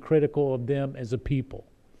rights, being critical of them as a people?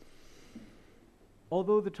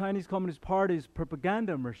 Although the Chinese Communist Party's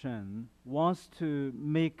propaganda machine wants to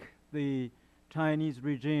make the Chinese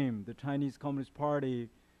regime, the Chinese Communist Party,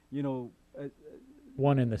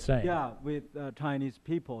 one and the same. Yeah, with Chinese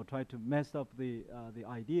people, try to mess up the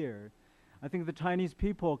idea. I think the Chinese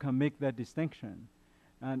people can make that distinction.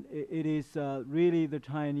 And it is really the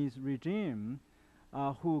Chinese regime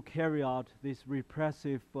who carry out these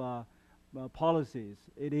repressive policies.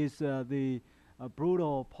 It is the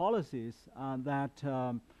brutal policies that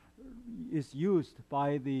is used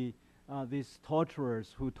by these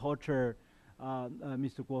torturers who torture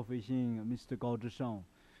Mr. Guo Feixiong, Mr. Gao Zhisheng.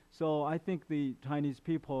 So I think the Chinese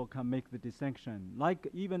people can make the distinction. Like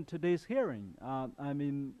even today's hearing, I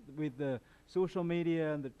mean, with the social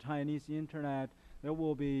media and the Chinese internet, there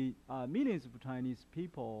will be millions of Chinese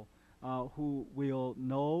people who will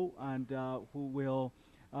know and who will,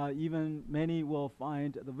 even many will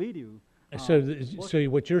find the video. So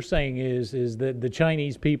what you're saying is that the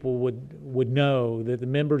Chinese people would know that the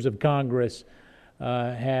members of Congress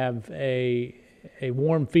have a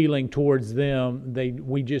warm feeling towards them.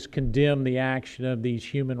 We just condemn the action of these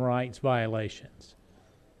human rights violations.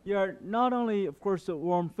 Yeah, not only, of course,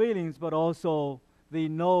 warm feelings, but also they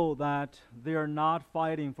know that they are not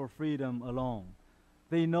fighting for freedom alone.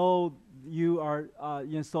 They know you are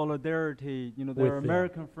in solidarity. There are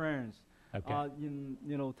American friends, okay.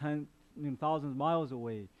 Thousands of miles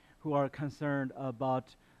away, who are concerned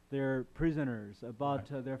about their prisoners, about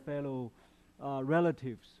their fellow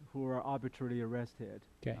relatives who are arbitrarily arrested.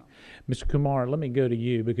 Okay. Mr. Kumar, let me go to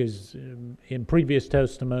you, because in previous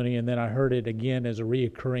testimony, and then I heard it again as a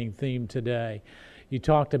reoccurring theme today, you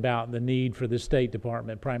talked about the need for the State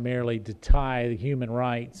Department primarily to tie the human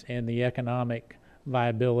rights and the economic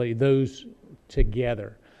viability, those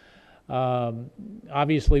together.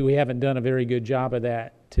 Obviously, we haven't done a very good job of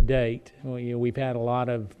that to date. We've had a lot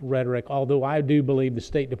of rhetoric, although I do believe the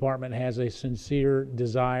State Department has a sincere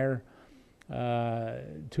desire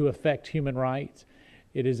to affect human rights.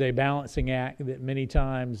 It is a balancing act that many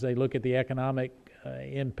times they look at the economic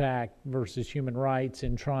impact versus human rights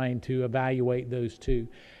and trying to evaluate those two.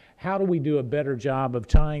 How do we do a better job of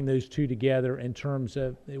tying those two together in terms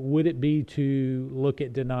of, would it be to look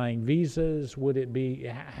at denying visas? Would it be,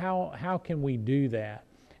 how can we do that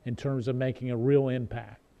in terms of making a real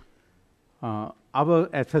impact? Our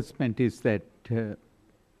assessment is that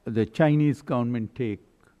the Chinese government take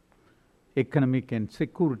economic and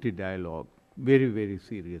security dialogue very, very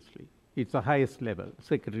seriously. It's the highest level.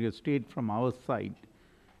 Secretary of State from our side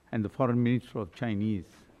and the Foreign Minister of Chinese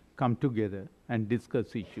come together and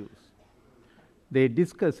discuss issues. They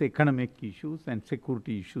discuss economic issues and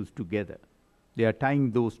security issues together. They are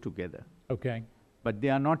tying those together. Okay. But they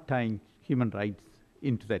are not tying human rights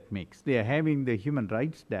into that mix. They are having the human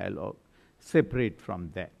rights dialogue separate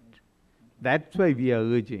from that. That's why we are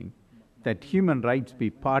urging that human rights be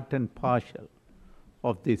part and parcel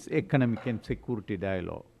of this economic and security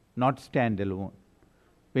dialogue, not stand alone.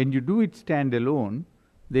 When you do it stand alone,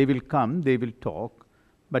 they will come, they will talk,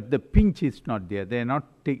 but the pinch is not there. They are not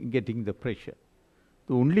getting the pressure.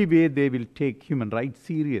 The only way they will take human rights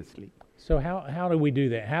seriously. So how do we do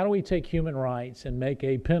that? How do we take human rights and make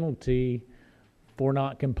a penalty for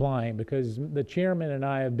not complying? Because the chairman and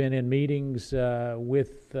I have been in meetings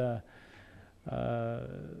with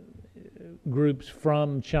groups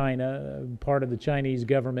from China, part of the Chinese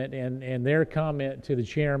government, and their comment to the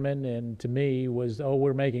chairman and to me was, oh,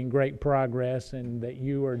 we're making great progress and that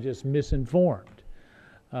you are just misinformed.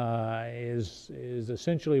 Is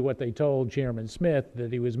essentially what they told Chairman Smith,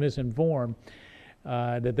 that he was misinformed,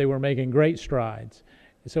 that they were making great strides.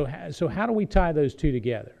 So how do we tie those two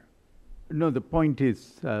together? No, the point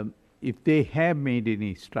is, if they have made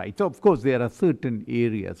any strides, of course there are certain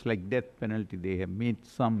areas like death penalty, they have made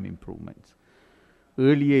some improvements.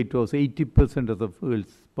 Earlier it was 80% of the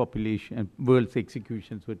world's population, world's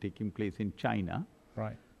executions were taking place in China.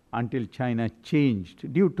 Right. Until China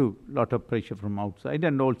changed due to a lot of pressure from outside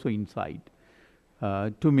and also inside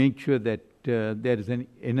to make sure that there is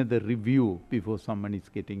another review before someone is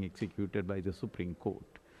getting executed by the Supreme Court.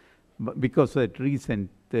 But because of that reason,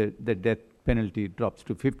 the death penalty drops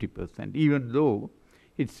to 50%, even though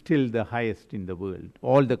it's still the highest in the world.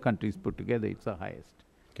 All the countries put together, it's the highest.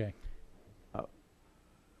 Okay.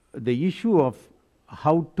 The issue of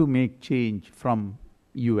how to make change from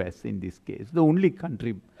US in this case, the only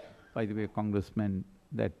country, by the way, Congressman,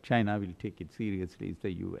 that China will take it seriously is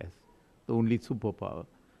the US, the only superpower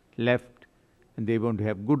left, and they want to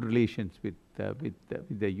have good relations with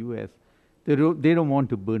the US. They don't want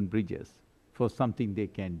to burn bridges for something they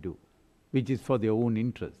can do, which is for their own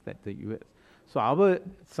interest, that the US. So our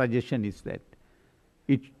suggestion is that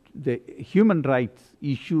the human rights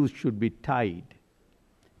issues should be tied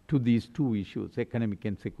to these two issues, economic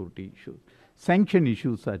and security issues. Sanction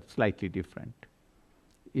issues are slightly different.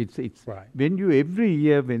 It's right. When you every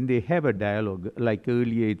year when they have a dialogue, like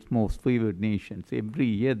earlier it's most favored nations, every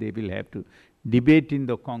year they will have to debate in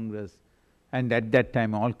the Congress, and at that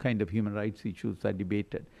time all kind of human rights issues are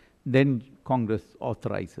debated. Then Congress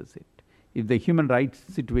authorizes it. If the human rights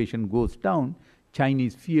situation goes down,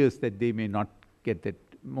 Chinese fears that they may not get that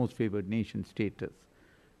most favored nation status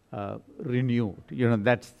renewed.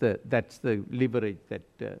 That's the leverage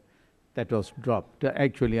that was dropped,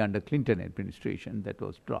 actually under Clinton administration that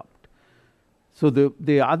was dropped. So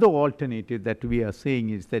the other alternative that we are saying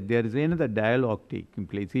is that there is another dialogue taking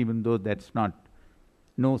place, even though that's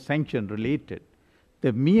no sanction related.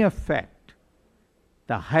 The mere fact,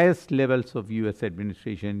 the highest levels of US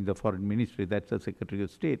administration in the foreign ministry, that's the Secretary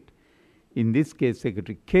of State, in this case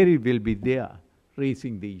Secretary Kerry will be there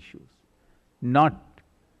raising the issues, not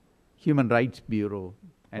Human Rights Bureau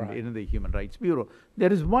and another Human Rights Bureau.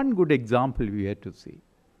 There is one good example we had to see.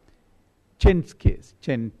 Chen's case,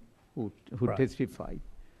 Chen who testified.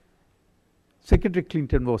 Secretary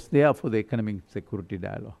Clinton was there for the economic security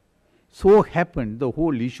dialogue. So happened the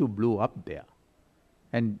whole issue blew up there.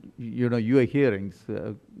 And your hearings,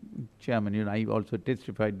 Chairman, I also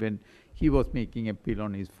testified when he was making appeal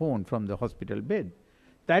on his phone from the hospital bed.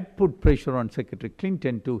 That put pressure on Secretary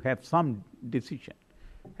Clinton to have some decision.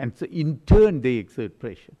 And so in turn they exert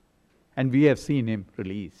pressure. And we have seen him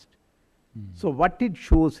released. So what it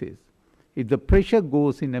shows is, if the pressure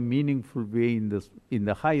goes in a meaningful way in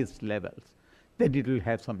the highest levels, then it will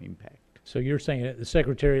have some impact. So you're saying at the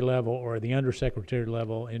secretary level or the undersecretary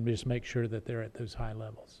level, and just make sure that they're at those high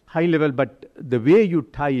levels. High level, but the way you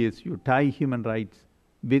tie human rights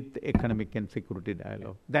with economic and security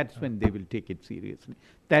dialogue. That's when they will take it seriously.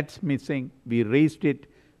 That's missing. We raised it.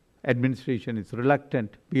 Administration is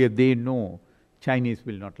reluctant, where they know Chinese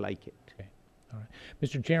will not like it. Okay. All right.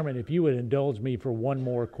 Mr. Chairman, if you would indulge me for one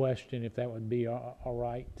more question, if that would be all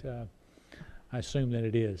right. I assume that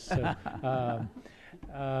it is. So,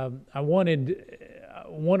 I wanted,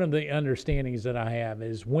 one of the understandings that I have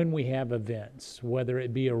is when we have events, whether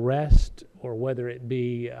it be arrest or whether it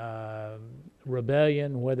be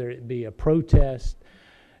rebellion, whether it be a protest,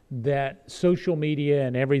 that social media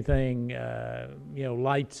and everything,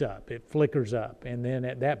 lights up, it flickers up. And then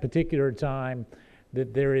at that particular time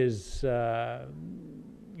that there is,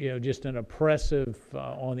 just an oppressive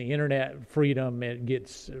on the internet freedom, it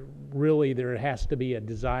gets really, there has to be a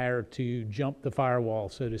desire to jump the firewall,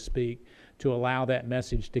 so to speak, to allow that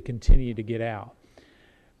message to continue to get out.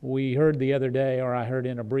 We heard the other day, or I heard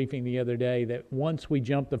in a briefing the other day, that once we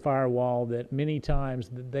jump the firewall, that many times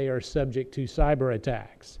they are subject to cyber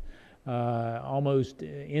attacks, almost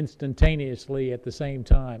instantaneously at the same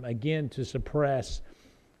time, again to suppress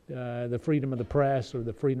the freedom of the press or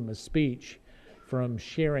the freedom of speech from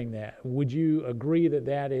sharing that. Would you agree that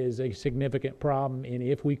that is a significant problem, and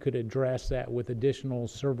if we could address that with additional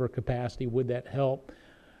server capacity, would that help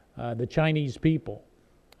the Chinese people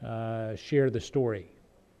share the story?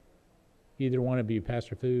 Either one of you,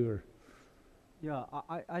 Pastor Fu or... Yeah,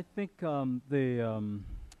 I think the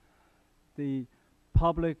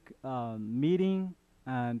public meeting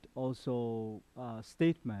and also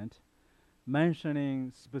statement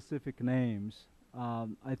mentioning specific names,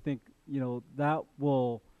 I think that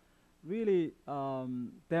will really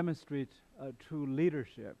demonstrate true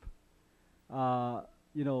leadership. Like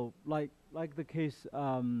the case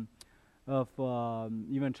of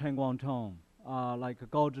even Chen Guangtong, like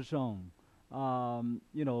Gao Zhisheng.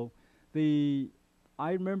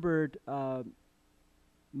 I remembered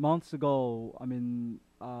months ago,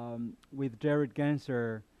 with Jared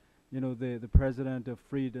Ganser, the president of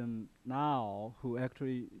Freedom Now, who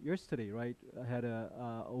actually yesterday, right, had a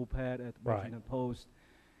op-ed at Washington Post.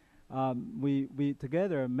 We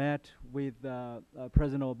together met with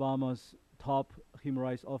President Obama's top human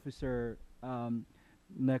rights officer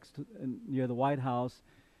near the White House.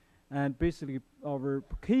 And basically, our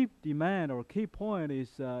key demand or key point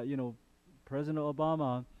is, President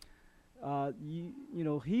Obama,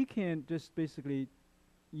 he can just basically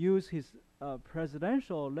use his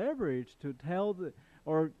presidential leverage to tell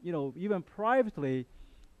even privately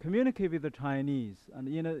communicate with the Chinese, and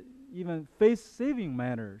in a even face-saving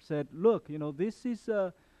manner, said, look, this is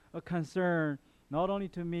a concern not only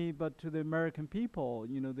to me but to the American people.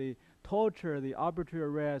 The torture, the arbitrary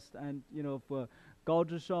arrest, and for Gao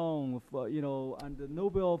Zhisheng, and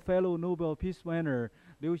the fellow Nobel Peace winner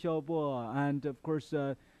Liu Xiaobo, and of course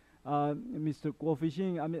Mr. Guo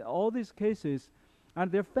Feixiong. All these cases,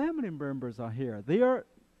 and their family members are here. They are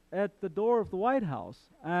at the door of the White House,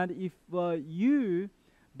 and if you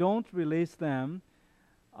don't release them,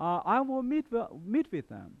 I will meet with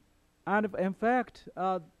them. And in fact,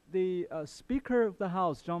 the Speaker of the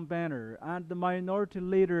House, John Boehner, and the Minority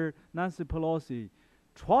Leader, Nancy Pelosi,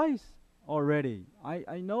 twice already,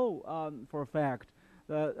 I know for a fact,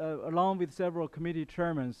 along with several committee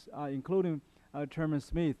chairmen, including Chairman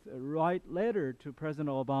Smith, write letter to President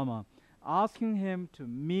Obama, asking him to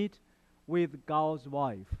meet with Gao's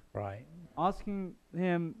wife, right? Asking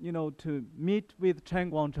him, to meet with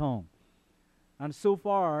Chen Guangtong. And so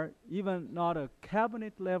far, even not a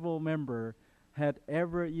cabinet level member had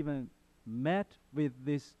ever even met with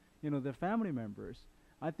this, their family members.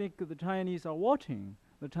 I think the Chinese are watching.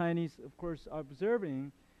 The Chinese, of course, are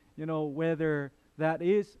observing, whether that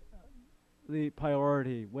is the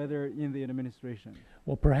priority, whether in the administration.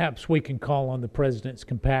 Well, perhaps we can call on the President's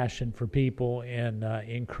compassion for people and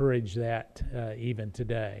encourage that even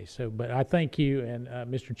today. But I thank you, and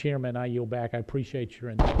Mr. Chairman, I yield back. I appreciate your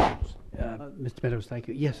indulgence. Mr. Meadows, thank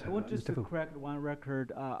you. Yes, I want just to Mr. Fu. correct one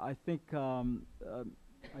record. I think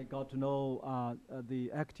I got to know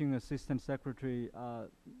the acting assistant secretary,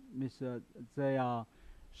 Ms. Zaya.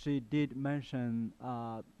 She did mention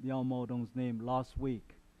Liao Modong's name last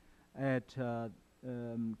week at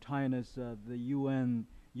China's the UN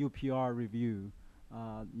UPR review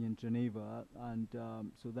in Geneva, and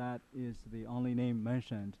so that is the only name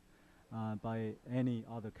mentioned by any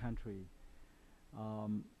other country.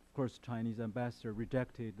 Of course, Chinese ambassador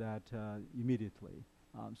rejected that immediately,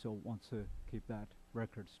 so wants to keep that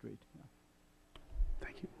record straight. Yeah.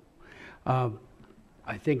 Thank you.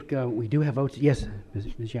 I think we do have votes. Yes,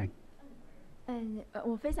 Ms. Yang.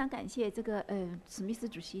 我非常感谢这个史密斯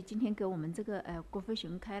主席今天给我们这个郭飞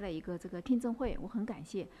雄开了一个这个听证会，我很感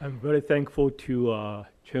谢。I'm very thankful to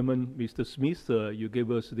Chairman Mr. Smith. You gave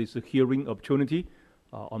us this hearing opportunity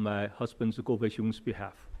on my husband's Guo Feixiong's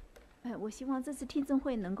behalf. 我希望这次听证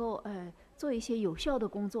会能够做一些有效的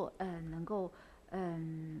工作，能够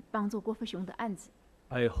帮助郭飞雄的案子。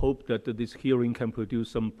I hope that this hearing can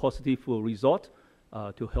produce some positive result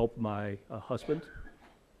to help my husband.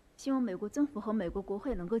 希望美国政府和美国国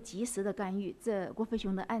会能够及时的干预这郭飞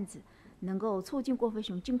雄的案子，能够促进郭飞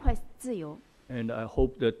雄尽快自由。And I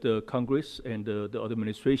hope that the Congress and the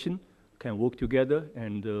administration can work together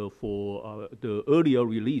and for the earlier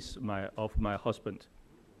release of my husband.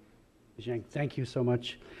 Zhang, thank you so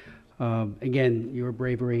much. Again, your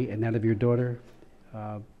bravery and that of your daughter,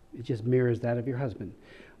 it just mirrors that of your husband.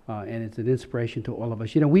 And it's an inspiration to all of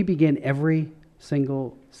us. You know, we begin every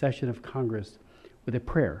single session of Congress with a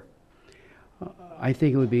prayer. I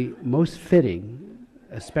think it would be most fitting,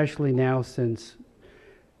 especially now since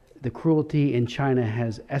the cruelty in China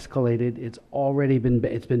has escalated.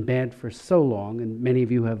 It's been bad for so long, and many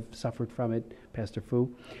of you have suffered from it, Pastor Fu.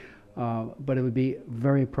 But it would be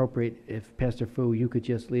very appropriate if, Pastor Fu, you could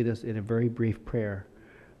just lead us in a very brief prayer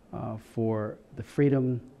for the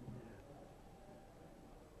freedom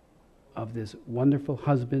of this wonderful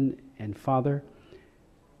husband and father,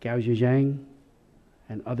 Gao Zhejiang,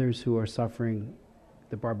 and others who are suffering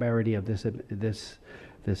the barbarity of this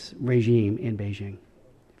regime in Beijing.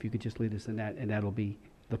 If you could just lead us in that, and that'll be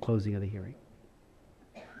the closing of the hearing.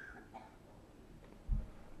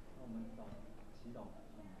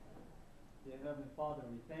 Dear Heavenly Father,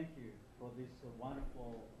 we thank you for this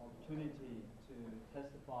wonderful opportunity to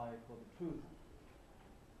testify for the truth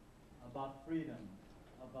about freedom,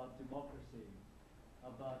 about democracy,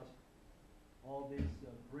 about all this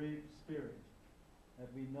brave spirit, that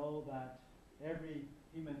we know that every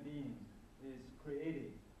human being is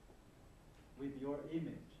created with your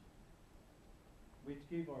image, which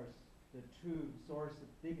gives us the true source of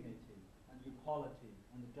dignity and equality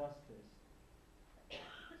and justice.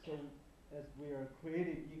 So as we are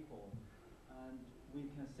created equal, and we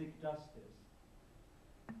can seek justice,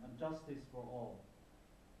 and justice for all.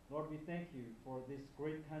 Lord, we thank you for this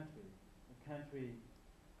great country, a country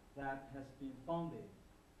that has been founded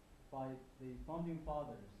by the founding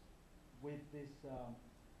fathers with this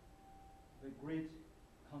the great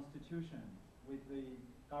constitution, with the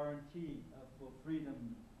guarantee of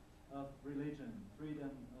freedom of religion, freedom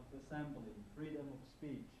of assembly, freedom of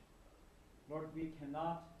speech. Lord, we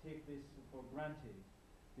cannot take this for granted,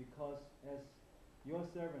 because as your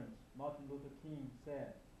servant Martin Luther King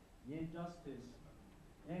said, injustice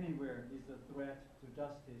anywhere is a threat to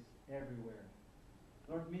justice everywhere.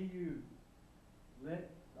 Lord, may you let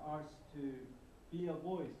us to be a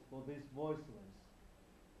voice for these voiceless,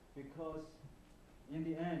 because in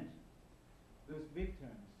the end, those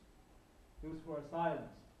victims, those who are silenced,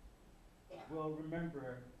 will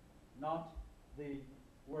remember not the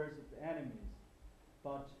words of the enemies,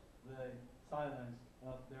 but the silence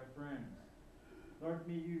of their friends. Lord,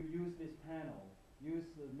 may you use this panel, use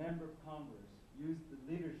the member of Congress, use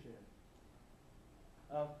the leadership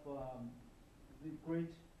of the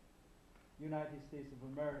great United States of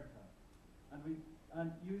America,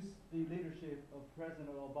 and use the leadership of President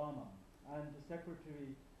Obama and the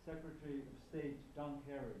Secretary of State John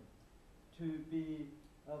Kerry to be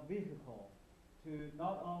a vehicle to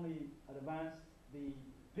not only advance the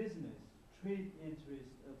business, trade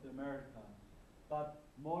interests of America, but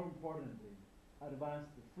more importantly, advance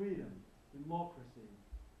the freedom, democracy,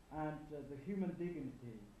 and the human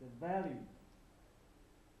dignity, the value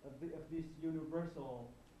of these universal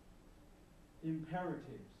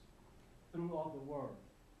imperatives throughout the world.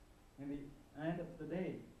 In the end of the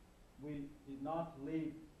day, we did not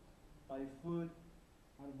live by food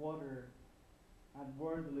and water and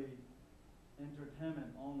worldly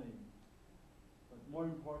entertainment only, but more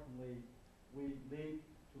importantly, we live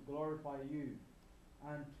to glorify you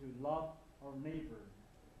and to love our neighbor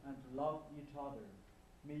and to love each other.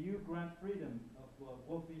 May you grant freedom of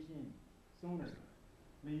Guo Feixiong sooner.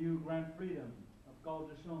 May you grant freedom of Gao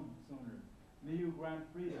Zhejiang sooner. May you grant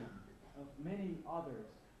freedom of many others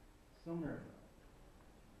sooner,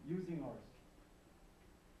 using ours.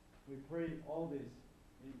 We pray all this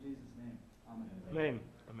in Jesus' name. Amen. Amen.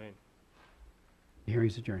 Amen. The hearing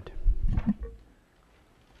is adjourned.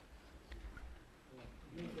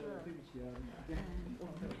 我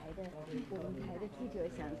们台的记者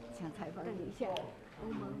想采访你一下。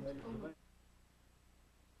欧盟